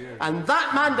 Yes. And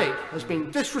that mandate has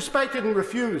been disrespected and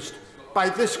refused by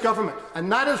this government,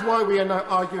 and that is why we are now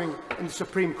arguing in the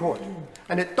Supreme Court.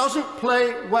 And it doesn't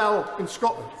play well in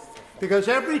Scotland, because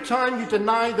every time you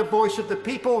deny the voice of the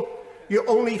people, you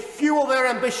only fuel their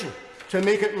ambition to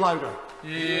make it louder.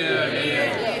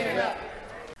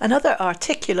 Another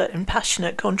articulate and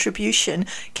passionate contribution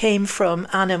came from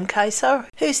Anam Kaisar,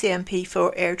 who's the MP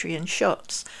for Airdrie and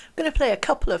Shotts. I'm going to play a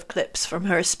couple of clips from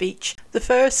her speech. The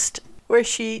first, where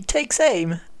she takes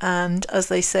aim and, as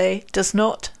they say, does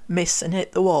not miss and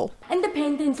hit the wall.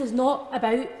 Independence is not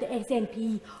about the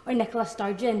SNP or Nicola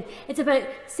Sturgeon. It's about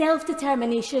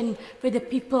self-determination for the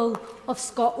people of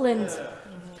Scotland.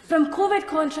 From COVID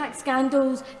contract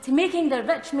scandals to making their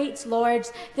rich mates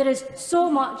lords, there is so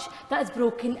much that is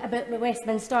broken about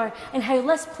Westminster and how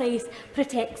this place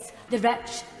protects the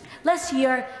rich. This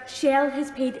year, Shell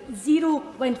has paid zero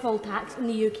windfall tax in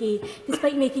the UK,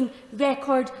 despite making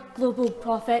record global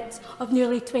profits of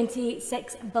nearly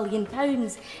 £26 billion.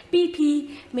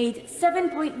 BP made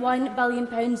 £7.1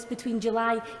 billion between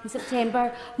July and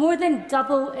September, more than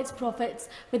double its profits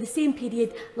for the same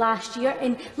period last year.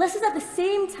 And this is at the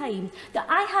same time that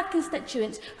I have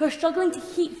constituents who are struggling to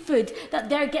heat food that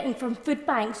they're getting from food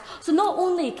banks. So not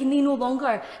only can they no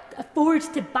longer afford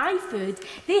to buy food,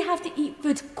 they have to eat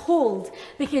food cold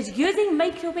because using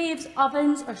microwaves,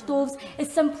 ovens or stoves is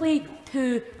simply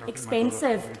too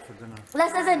expensive.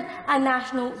 This isn't a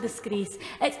national disgrace.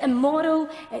 It's immoral,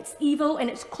 it's evil and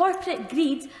it's corporate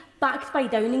greed backed by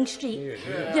Downing Street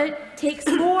that takes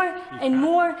more and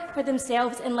more for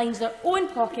themselves and lines their own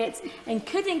pockets and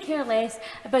couldn't care less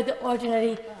about the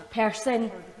ordinary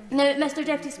person. Now, Mr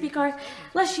Deputy Speaker,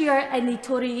 this year in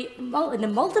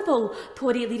the multiple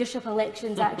Tory leadership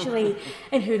elections, actually,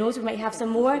 and who knows, we might have some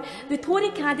more, the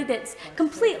Tory candidates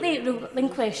completely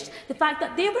relinquished the fact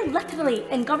that they were literally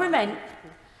in government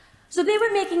So they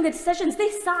were making the decisions. They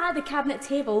sat at the cabinet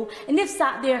table and they've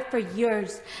sat there for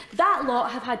years. That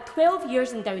lot have had 12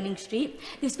 years in Downing Street.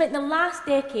 They've spent the last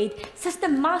decade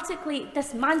systematically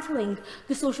dismantling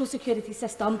the social security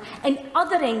system and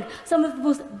othering some of the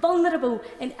most vulnerable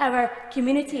in our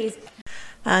communities.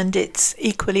 And it's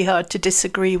equally hard to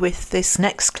disagree with this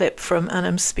next clip from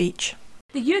Annam's speech.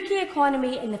 The UK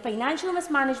economy and the financial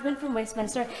mismanagement from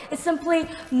Westminster is simply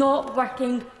not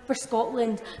working for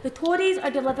Scotland. The Tories are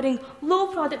delivering low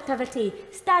productivity,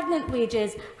 stagnant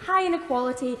wages, high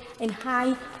inequality and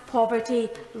high poverty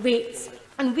rates.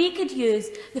 And we could use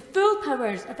the full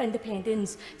powers of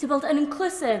independence to build an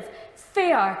inclusive,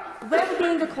 fair,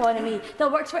 well-being economy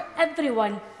that works for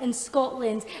everyone in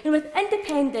Scotland. And with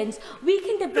independence, we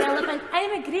can develop an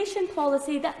immigration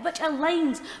policy which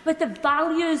aligns with the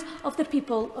values of the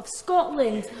people of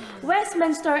Scotland.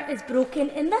 Westminster is broken,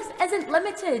 and this isn't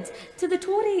limited to the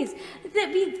Tories.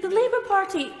 The Labour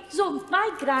Party, so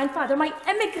my grandfather, my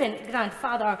immigrant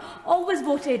grandfather, always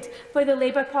voted for the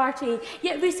Labour Party.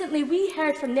 Yet recently we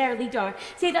heard from their leader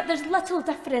say that there's little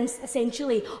difference,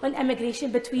 essentially, on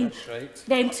immigration between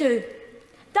them two.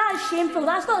 That is shameful.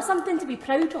 That's not something to be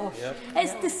proud of.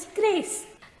 It's disgrace.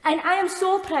 And I am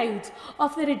so proud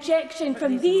of the rejection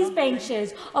from these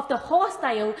benches of the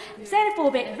hostile,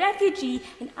 xenophobic, refugee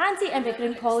and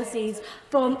anti-immigrant policies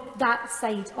from that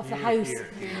side of the House.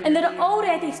 And there are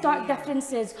already stark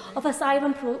differences of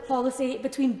asylum policy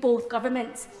between both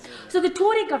governments. So the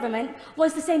Tory government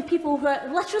was to send people who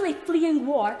are literally fleeing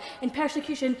war and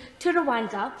persecution to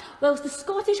Rwanda, whilst the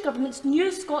Scottish government's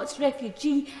new Scots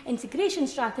refugee integration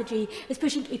strategy is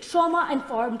pushing a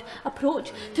trauma-informed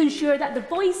approach to ensure that the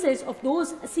voices of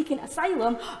those seeking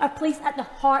asylum are placed at the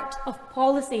heart of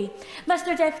policy.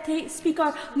 Mr Deputy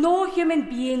Speaker, no human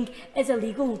being is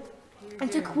illegal.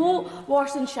 And to quote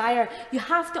Warsaw, you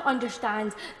have to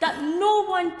understand that no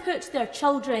one puts their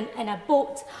children in a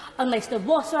boat unless the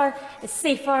water is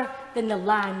safer than the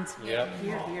land.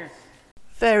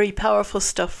 Very powerful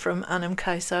stuff from Annam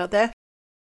Kaiser there.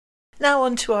 Now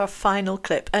on to our final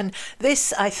clip, and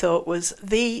this I thought was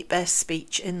the best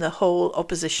speech in the whole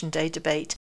Opposition Day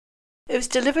debate. It was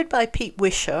delivered by Pete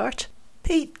Wishart.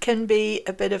 Pete can be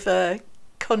a bit of a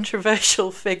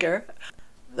controversial figure.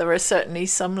 There are certainly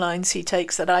some lines he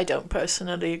takes that I don't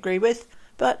personally agree with,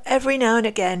 but every now and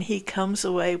again he comes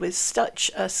away with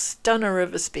such a stunner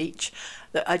of a speech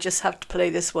that I just have to play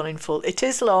this one in full. It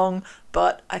is long,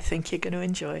 but I think you're going to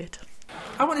enjoy it.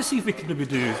 I want to see if we can maybe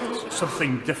do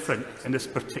something different in this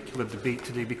particular debate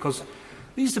today, because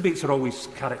these debates are always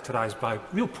characterised by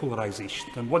real polarisation.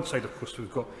 On one side, of course,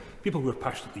 we've got people who are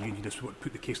passionately unionists who want to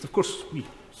put the case. And of course, we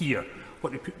here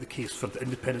want to put the case for the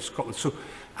independent Scotland. So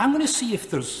I'm going to see if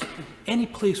there's any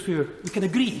place where we can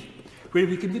agree, where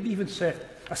we can maybe even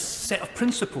set a set of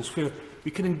principles where we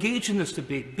can engage in this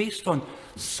debate based on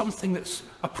something that's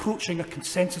approaching a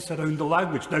consensus around the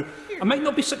language. Now, I might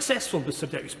not be successful, Mr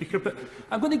Deputy Speaker, but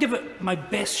I'm going to give it my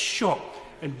best shot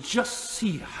and just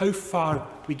see how far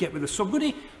we get with this. So I'm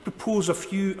going to propose a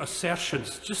few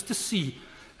assertions just to see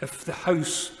if the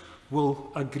House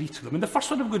will agree to them. And the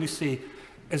first one I'm going to say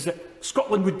is that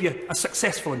Scotland would be a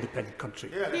successful independent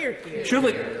country.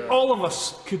 Surely all of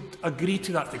us could agree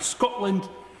to that thing. Scotland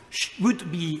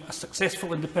would be a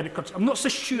successful independent country. I'm not so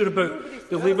sure about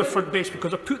the Labour front bench,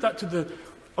 because I put that to the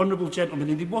honourable gentleman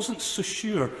and he wasn't so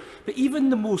sure. But even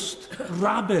the most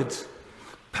rabid,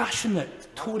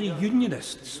 passionate Tory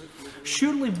unionists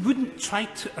surely wouldn't try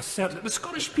to assert that the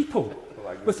Scottish people,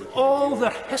 with all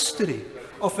their history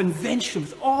of invention,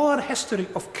 with all our history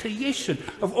of creation,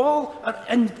 of all our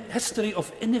history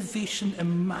of innovation,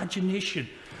 imagination,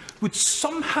 would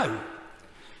somehow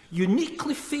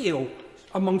uniquely fail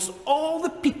amongst all the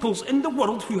peoples in the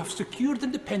world who have secured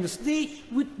independence. They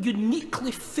would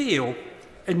uniquely fail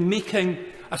in making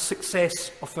a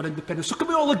success of their independence. So can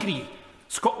we all agree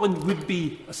Scotland would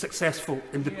be a successful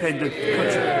independent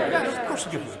country? Yeah, of course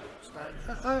I do.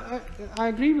 I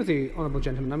agree with the honourable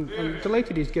gentleman. I'm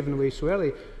delighted he's given away so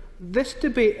early. This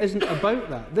debate isn't about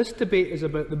that. This debate is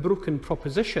about the broken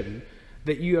proposition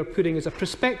that you are putting as a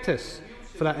prospectus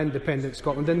for that independent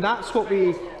Scotland, and that's what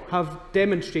we have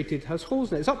demonstrated has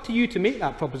holes in it. It's up to you to make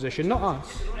that proposition, not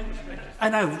us.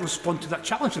 And I'll respond to that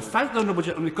challenge and thank the honourable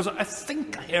gentleman, because I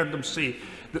think I heard him say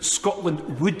that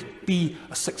Scotland would be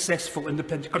a successful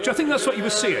independent country. I think that's what he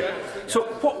was saying. So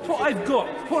what I've got,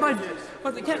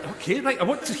 okay, right, I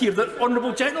want to hear the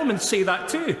honourable gentleman say that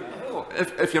too.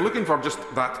 If you're looking for just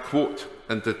that quote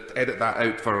and to edit that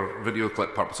out for video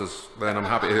clip purposes, then I'm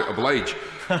happy to oblige.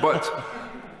 But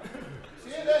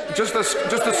just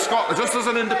as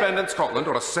an independent Scotland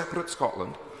or a separate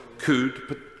Scotland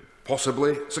could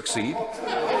possibly succeed,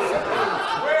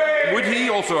 would he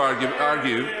also argue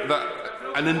that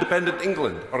an independent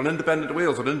England or an independent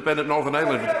Wales or an independent Northern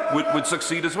Ireland would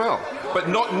succeed as well, but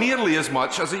not nearly as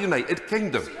much as a United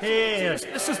Kingdom? Yes,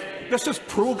 this is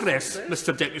progress,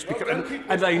 Mr Deputy Speaker,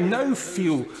 and I now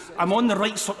feel I'm on the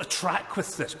right sort of track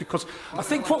with this, because I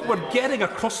think what we're getting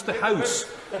across the House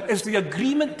is the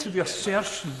agreement to the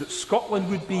assertion that Scotland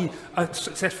would be a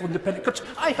successful independent country.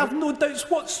 I have no doubts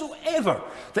whatsoever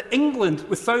that England,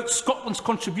 without Scotland's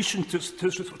contribution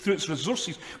through its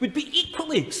resources, would be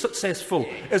equally successful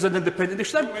as an independent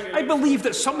nation. I believe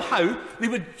that somehow they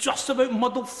would just about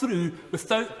muddle through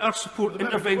without our support,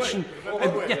 intervention.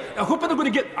 And, yeah, I hope they're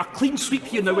going to get a clean sweep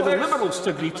here now with the Liberals to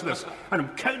agree to this, and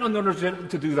I'm counting on the honourable gentleman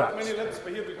to do that.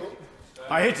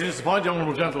 I hate to disappoint the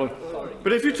honourable gentleman,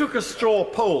 but if you took a straw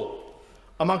poll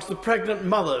amongst the pregnant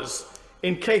mothers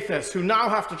in Caithness who now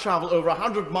have to travel over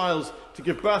 100 miles to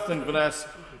give birth in Inverness,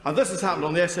 and this has happened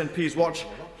on the SNP's watch,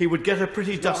 he would get a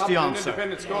pretty dusty answer.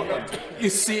 You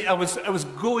see, I was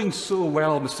going so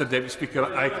well, Mr Deputy Speaker.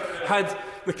 I had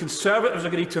the Conservatives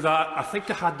agree to that. I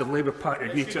think I had the Labour Party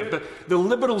agree to it. But the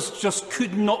Liberals just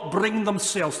could not bring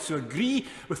themselves to agree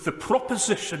with the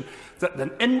proposition that an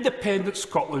independent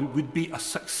Scotland would be a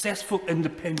successful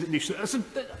independent nation.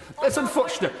 It's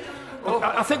unfortunate.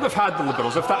 I think we've had the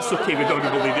Liberals, if that's okay with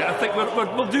Honourable Lady. I think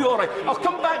we'll do all right. I'll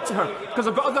come back to her, because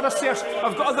I've got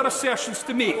other assertions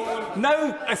to make.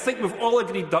 Now, I think we've all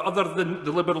agreed that, other than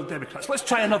the Liberal Democrats. Let's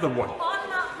try another one.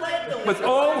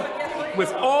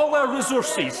 With all our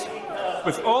resources,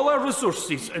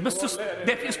 and Mr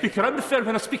Deputy Speaker, I'm referring,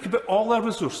 when I speak about all our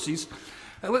resources,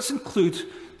 let's include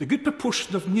the good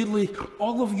proportion of nearly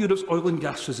all of Europe's oil and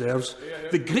gas reserves,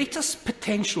 the greatest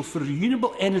potential for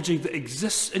renewable energy that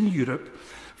exists in Europe,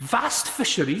 vast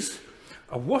fisheries,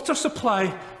 a water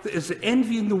supply that is the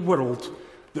envy in the world,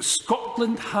 that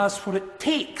Scotland has what it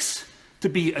takes to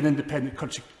be an independent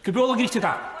country. Could we all agree to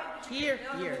that? Here.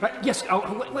 Right, yes,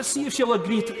 let's see if she'll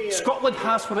agree. Scotland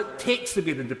has what it takes to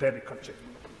be an independent country.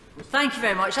 Thank you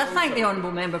very much. I thank the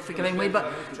honourable member for giving way,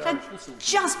 but can I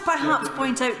just perhaps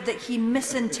point out that he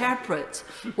misinterprets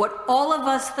what all of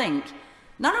us think.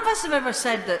 None of us have ever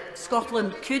said that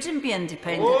Scotland couldn't be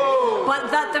independent,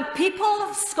 but that the people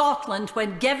of Scotland,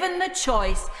 when given the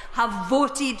choice, have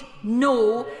voted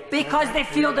no because they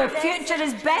feel their future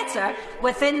is better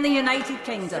within the United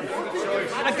Kingdom.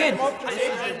 Again,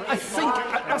 I think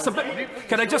that's a bit...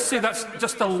 Can I just say that's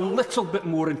just a little bit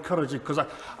more encouraging, because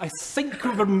I think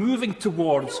we're moving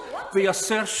towards the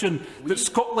assertion that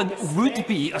Scotland would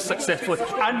be a successful,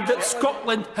 and that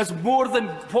Scotland has more than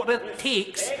what it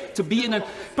takes to be in a...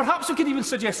 Perhaps we could even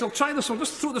suggest, I'll try this one,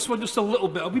 just throw this one just a little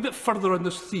bit, a wee bit further on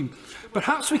this theme.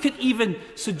 Perhaps we could even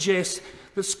suggest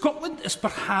that Scotland is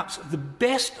perhaps the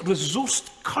best resourced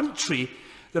country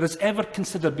that has ever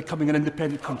considered becoming an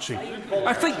independent country.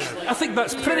 I think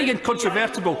that's pretty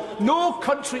incontrovertible. No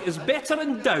country is better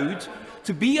endowed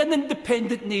to be an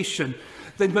independent nation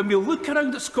than when we look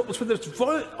around at Scotland, whether it's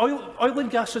oil and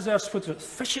gas reserves, whether it's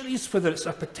fisheries, whether it's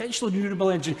a potential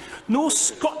renewable energy. No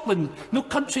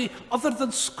country other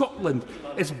than Scotland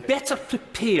is better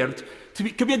prepared to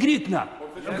be... Can we agree on that?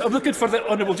 I'm looking for the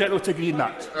honourable gentleman to agree on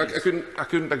that. I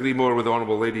couldn't agree more with the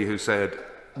honourable lady who said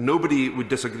nobody would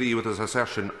disagree with his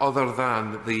assertion other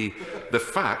than the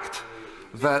fact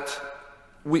that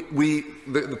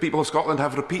the people of Scotland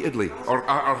have repeatedly, or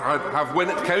have, when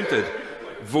it counted,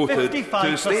 voted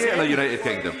to stay in the United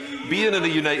Kingdom. Being in the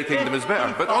United Kingdom is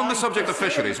better. But on the subject of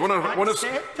fisheries, let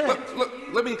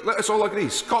us all agree,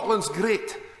 Scotland's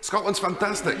great. Scotland's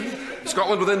fantastic.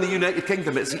 Scotland within the United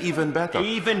Kingdom, it's even better.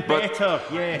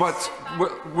 Yes. But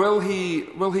will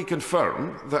he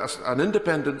confirm that an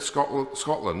independent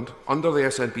Scotland, under the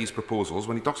SNP's proposals,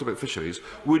 when he talks about fisheries,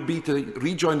 would be to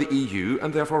rejoin the EU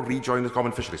and therefore rejoin the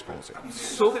common fisheries policy?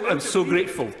 I'm so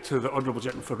grateful to the honourable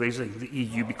gentleman for raising the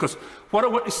EU, because what I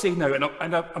want to say now,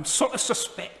 and I'm sort of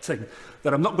suspecting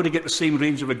that I'm not going to get the same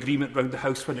range of agreement around the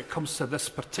House when it comes to this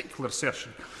particular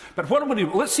assertion. But what I want to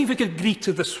do, let's see if we can agree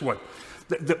to this one.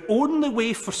 That the only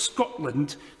way for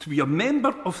Scotland to be a member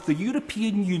of the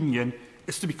European Union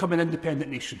is to become an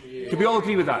independent nation. Can we all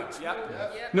agree with that?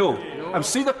 No. I'm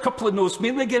seeing a couple of no's,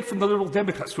 mainly again from the Liberal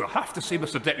Democrats, who I have to say,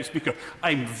 Mr Deputy Speaker,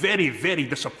 I'm very, very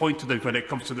disappointed in when it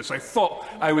comes to this. I thought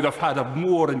I would have had a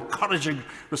more encouraging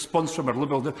response from our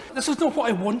Liberal Democrats. This is not what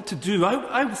I want to do.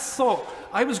 I thought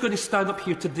I was going to stand up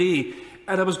here today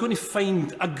and I was going to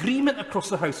find agreement across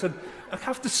the House. And I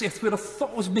have to say, where I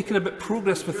thought I was making a bit of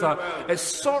progress with that, it's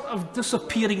sort of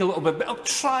disappearing a little bit. But I'll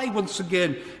try once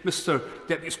again, Mr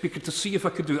Deputy Speaker, to see if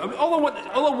I can do it. I mean, all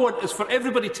I want is for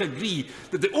everybody to agree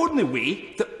that the only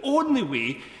way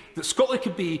that Scotland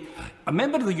could be a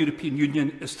member of the European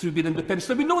Union is through being independent.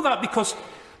 Now, we know that because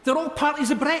they're all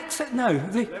parties of Brexit now.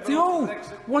 They all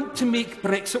want to make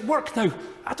Brexit work. Now,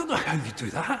 I don't know how you do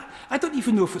that. I don't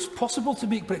even know if it's possible to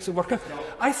make Brexit work.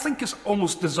 I think it's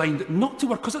almost designed not to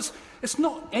work, because it's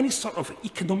not any sort of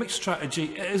economic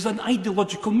strategy. It is an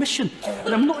ideological mission.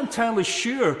 And I'm not entirely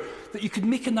sure that you could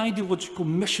make an ideological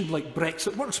mission like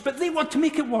Brexit works, but they want to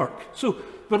make it work. So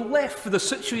we're left with a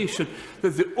situation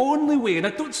that the only way, and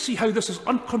I don't see how this is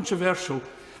uncontroversial,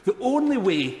 the only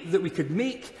way that we could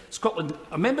make Scotland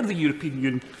a member of the European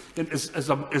Union is as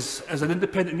an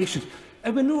independent nation.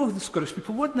 And we know the Scottish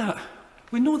people want that.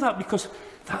 We know that because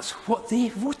that's what they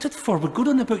voted for. We're going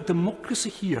on about democracy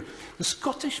here. The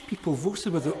Scottish people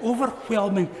voted with an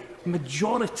overwhelming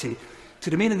majority to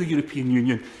remain in the European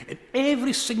Union. And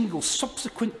every single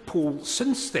subsequent poll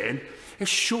since then has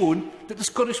shown that the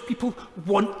Scottish people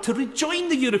want to rejoin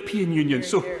the European Union.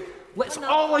 So let's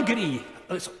all agree.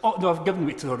 No, I've given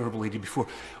way to the Honourable Lady before.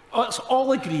 Let's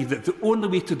all agree that the only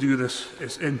way to do this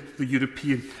is in the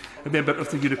European, a member of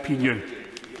the European Union.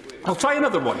 I'll try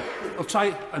another one. I'll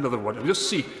just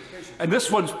see. And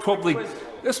this one's probably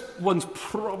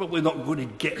not going to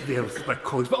get there with my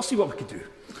colleagues, but I'll see what we can do.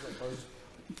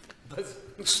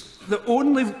 The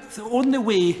only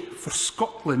way for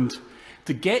Scotland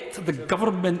to get the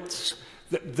government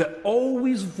that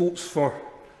always votes for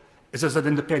is as an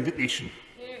independent nation.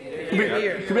 Can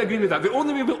we agree with that? The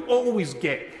only way we'll always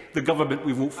get the government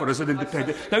we vote for is an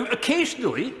independent. Now,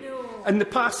 occasionally, in the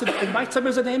past, in my time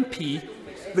as an MP,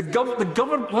 the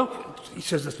government, well, he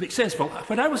says this makes sense. Well,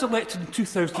 when I was elected in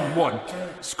 2001,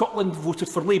 Scotland voted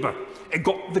for Labour. It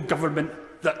got the government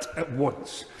that it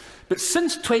wants. But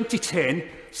since 2010,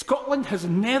 Scotland has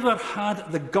never had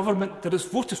the government that it's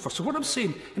voted for. So what I'm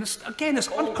saying, and it's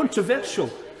uncontroversial,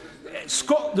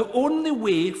 the only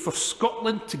way for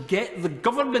Scotland to get the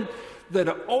government that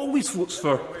it always votes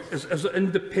for is as an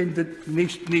independent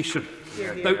nation.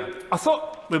 Now, I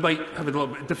thought we might have a little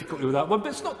bit of difficulty with that one, but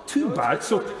it's not too bad.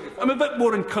 So I'm a bit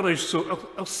more encouraged. So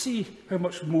I'll see how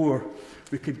much more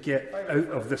we could get out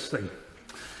of this thing.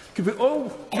 Could we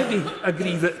all maybe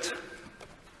agree that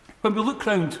when we look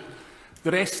round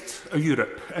the rest of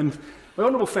Europe, and my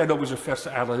honourable friend always refers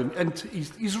to Ireland, and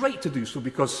he's right to do so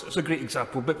because it's a great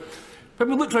example, but when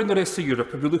we look around the rest of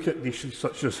Europe and we look at nations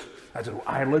such as, I don't know,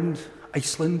 Ireland,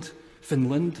 Iceland,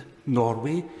 Finland,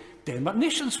 Norway, Denmark,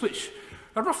 nations which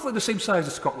are roughly the same size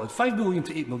as Scotland, 5 million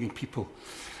to 8 million people,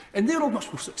 and they're all much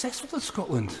more successful than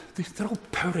Scotland. They're all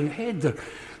powering ahead.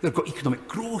 They've got economic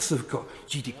growth, they've got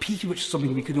GDP, which is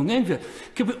something we can only envy.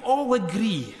 Can we all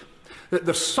agree that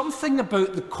there's something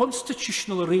about the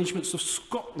constitutional arrangements of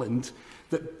Scotland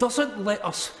that doesn't let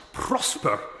us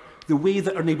prosper the way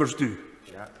that our neighbours do?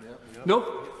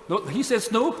 No? No? He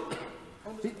says no?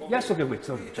 Yes, I'll give way.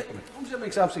 Sorry, Holmes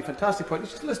makes an absolutely fantastic point.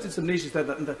 He's just listed some nations there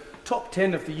that in the top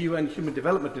 10 of the UN Human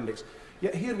Development Index.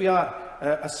 Yet here we are,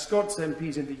 as Scots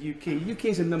MPs in the UK. The UK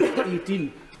is in number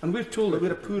 18, and we're told that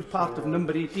we're a poor part of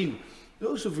number 18.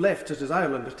 Those who've left, such as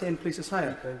Ireland, are 10 places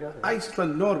higher.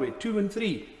 Iceland, Norway, 2 and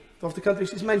 3. Of the countries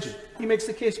he's mentioned. He makes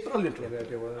the case brilliantly.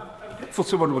 For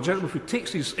someone, well, gentleman who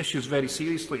takes these issues very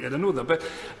seriously, and I know that, but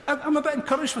I'm a bit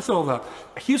encouraged with all that.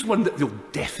 Here's one that they'll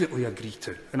definitely agree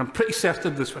to, and I'm pretty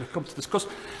certain of this when it comes to this, because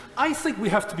I think we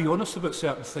have to be honest about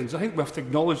certain things. I think we have to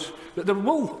acknowledge that there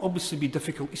will obviously be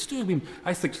difficulties too. I mean,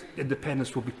 I think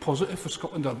independence will be positive for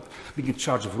Scotland. Being in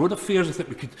charge of our own affairs, I think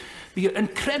we could be an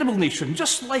incredible nation,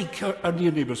 just like our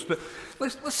near neighbours. But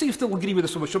let's see if they'll agree with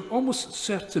us so much. I'm almost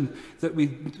certain that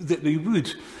they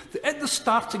would. At the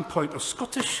starting point of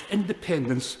Scottish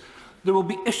independence, there will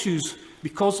be issues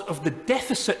because of the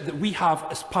deficit that we have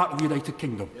as part of the United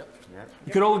Kingdom.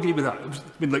 You can all agree with that. I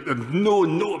mean, like, there's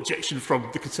no objection from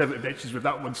the Conservative benches with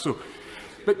that one. So,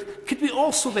 but could we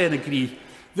also then agree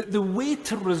that the way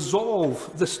to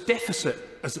resolve this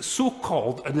deficit, as it's so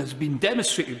called and has been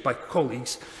demonstrated by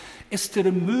colleagues, is to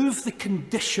remove the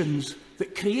conditions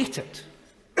that create it?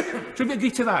 Should we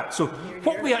agree to that? So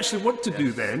what we actually want to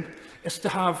do then is to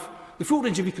have the full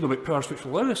range of economic powers which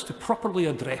will allow us to properly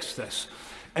address this,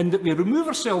 and that we remove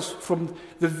ourselves from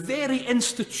the very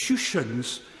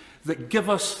institutions that give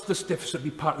us this deficit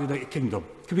be part of the United Kingdom.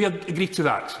 Can we agree to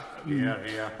that?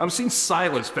 I'm seeing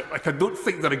silence, but I don't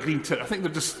think they're agreeing to it. I think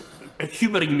they're just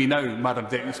humouring me now, Madam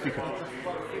Deputy Speaker.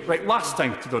 Right, last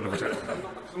time to Donald.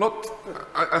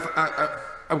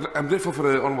 I'm grateful for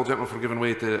the honourable gentleman for giving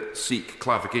way to seek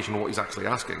clarification on what he's actually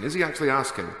asking. Is he actually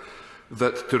asking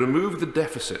that to remove the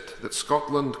deficit that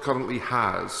Scotland currently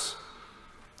has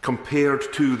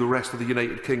compared to the rest of the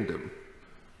United Kingdom,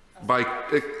 by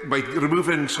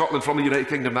removing Scotland from the United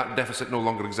Kingdom, that deficit no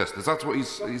longer exists? Is that what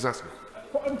he's asking?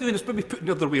 what I'm doing is maybe putting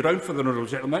the other way around for the honourable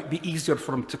gentleman. It might be easier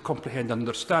for him to comprehend and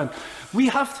understand. We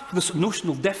have this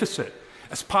notional deficit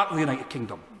as part of the United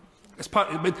Kingdom. As part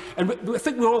of, and I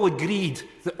think we're all agreed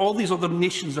that all these other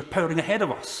nations are powering ahead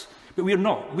of us. But we're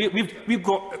not. We've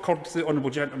got, according to the honourable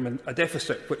gentleman, a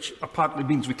deficit, which apparently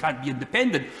means we can't be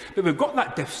independent. But we've got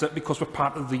that deficit because we're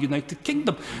part of the United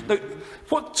Kingdom. Now,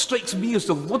 what strikes me as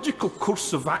the logical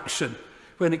course of action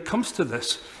when it comes to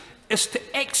this is to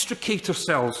extricate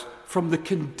ourselves from the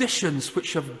conditions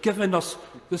which have given us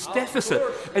this deficit.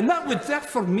 And that would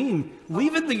therefore mean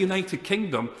leaving the United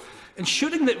Kingdom,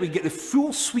 ensuring that we get the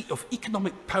full suite of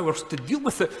economic powers to deal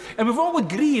with it. And we've all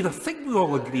agreed, I think we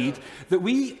all agreed, that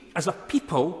we as a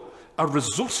people are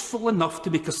resourceful enough to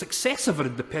make a success of our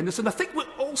independence. And I think we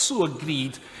also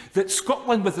agreed that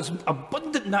Scotland, with its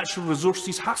abundant natural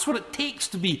resources, has what it takes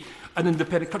to be an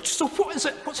independent country. So what is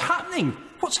it? What's happening?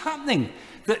 What's happening?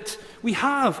 That we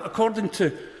have, according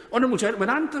to honourable gentlemen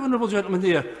and the honourable gentleman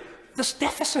there, this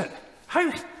deficit. How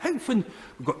when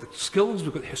we've got the skills,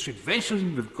 we've got history of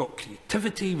invention, we've got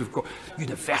creativity, we've got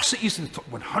universities in the top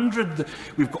 100,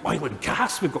 we've got oil and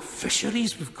gas, we've got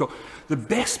fisheries, we've got the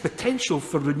best potential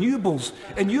for renewables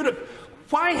in Europe.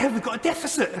 Why have we got a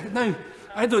deficit? Now,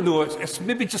 I don't know, it's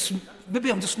maybe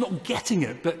I'm just not getting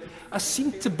it, but I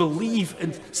seem to believe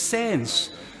and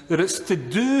sense that it's to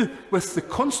do with the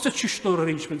constitutional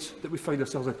arrangements that we find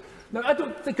ourselves in. Now, I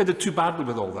don't think I did too badly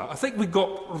with all that. I think we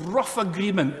got rough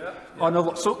agreement on a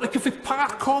lot. So, like, if we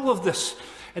park all of this,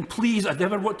 and please, I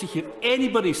never want to hear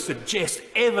anybody suggest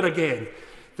ever again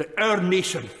that our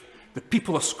nation, the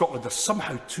people of Scotland, are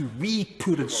somehow too wee,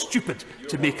 poor and stupid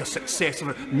to make a success of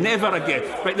it. Never again.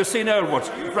 Right, they're saying our words.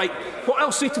 Right, what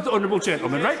I'll say to the honourable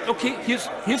gentleman, right? OK, here's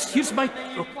my...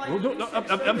 Oh, no,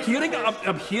 I'm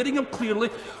hearing him clearly.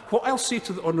 What I'll say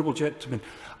to the honourable gentleman,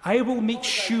 I will make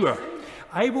sure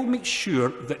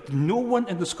that no one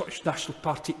in the Scottish National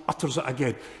Party utters it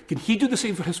again. Can he do the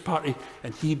same for his party,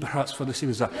 and he perhaps for the same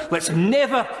as that? Let's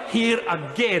never hear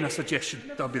again a suggestion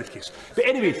that will be the case. But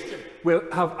anyway, we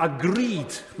have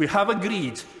agreed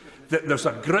that there's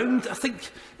a ground. I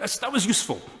think that was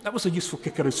useful. That was a useful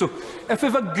kick around. So if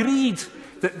we've agreed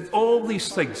that all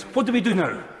these things, what do we do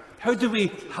now? How do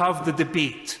we have the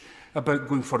debate about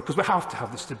going forward? Because we have to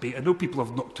have this debate. I know people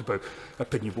have knocked about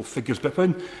opinionable figures, but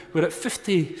when we're at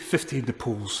 50-50 in the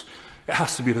polls, it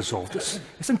has to be resolved.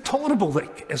 It's intolerable that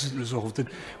it isn't resolved. And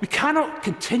we cannot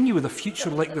continue with a future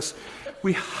like this.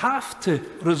 We have to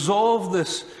resolve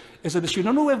this as an issue. And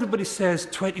I know everybody says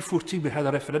 2014 we had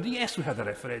a referendum. Yes, we had a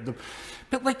referendum.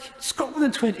 But like Scotland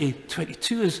in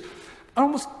 2022 is an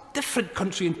almost different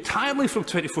country entirely from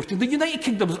 2014. The United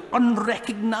Kingdom is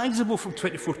unrecognisable from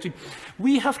 2014.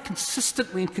 We have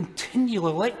consistently and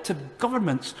continually elected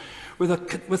governments with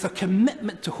a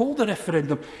commitment to hold a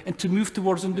referendum and to move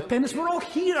towards independence. We're all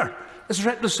here as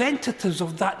representatives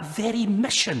of that very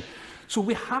mission. So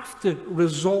we have to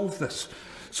resolve this.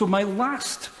 So my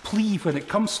last plea when it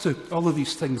comes to all of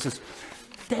these things is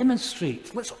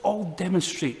demonstrate, let's all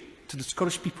demonstrate to the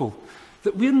Scottish people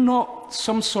that we're not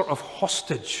some sort of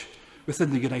hostage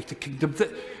within the United Kingdom, that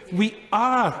we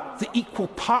are the equal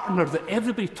partner that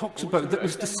everybody talks about, that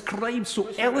was described so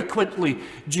eloquently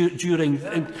during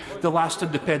the last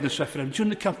independence referendum, during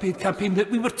the campaign, that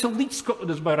we were to lead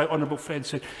Scotland, as my right honourable friend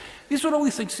said. These were all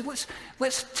these things. So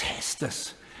let's test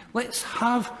this. Let's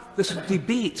have this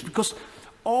debate, because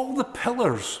all the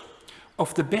pillars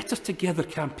of the Better Together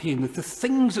campaign, the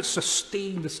things that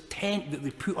sustain this tent that they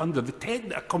put under, the tent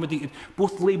that accommodated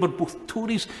both Labour, both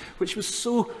Tories, which was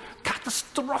so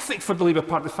catastrophic for the Labour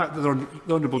Party, the fact that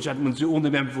the honourable gentleman is the only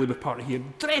member of the Labour Party here,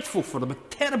 dreadful for them, a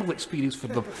terrible experience for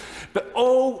them. But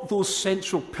all those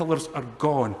central pillars are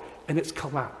gone, and it's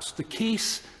collapsed. The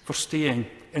case for staying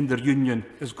in their union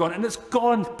is gone, and it's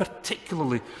gone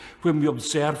particularly when we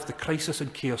observe the crisis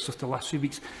and chaos of the last few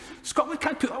weeks. Scotland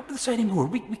can't put up with this anymore.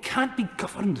 We can't be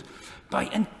governed by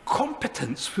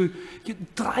incompetence who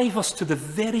drive us to the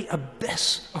very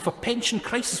abyss of a pension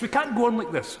crisis. We can't go on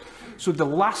like this. So the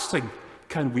last thing,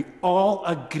 can we all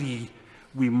agree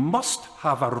we must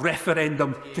have a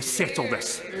referendum to settle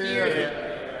this?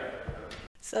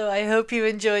 So I hope you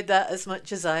enjoyed that as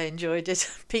much as I enjoyed it.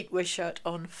 Pete Wishart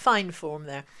on fine form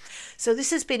there. So this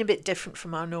has been a bit different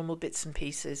from our normal bits and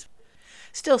pieces.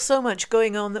 Still so much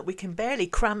going on that we can barely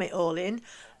cram it all in.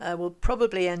 We'll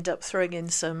probably end up throwing in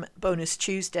some bonus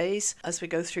Tuesdays as we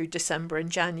go through December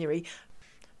and January.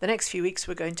 The next few weeks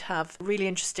we're going to have a really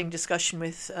interesting discussion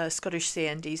with Scottish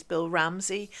CND's Bill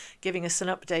Ramsey, giving us an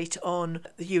update on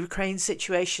the Ukraine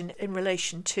situation in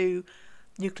relation to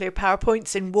nuclear power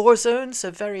points in war zones.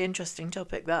 A very interesting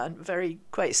topic, that, and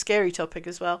quite scary topic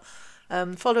as well.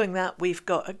 Following that, we've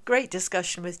got a great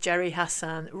discussion with Jerry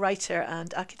Hassan, writer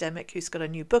and academic who's got a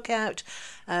new book out.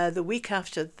 The week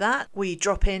after that, we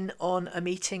drop in on a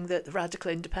meeting that the Radical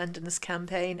Independence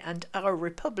Campaign and Our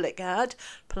Republic had,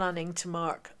 planning to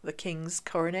mark the King's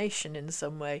coronation in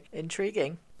some way.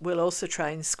 Intriguing. We'll also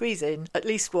try and squeeze in at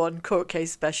least one court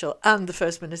case special and the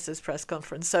First Minister's press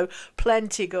conference. So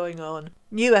plenty going on.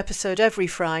 New episode every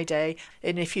Friday.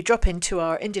 And if you drop into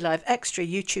our Indie Live Extra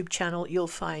YouTube channel, you'll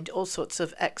find all sorts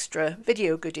of extra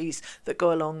video goodies that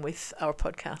go along with our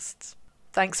podcasts.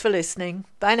 Thanks for listening.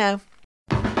 Bye now.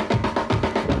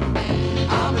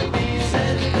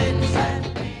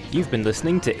 You've been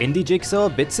listening to Indie Jigsaw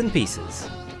Bits and Pieces.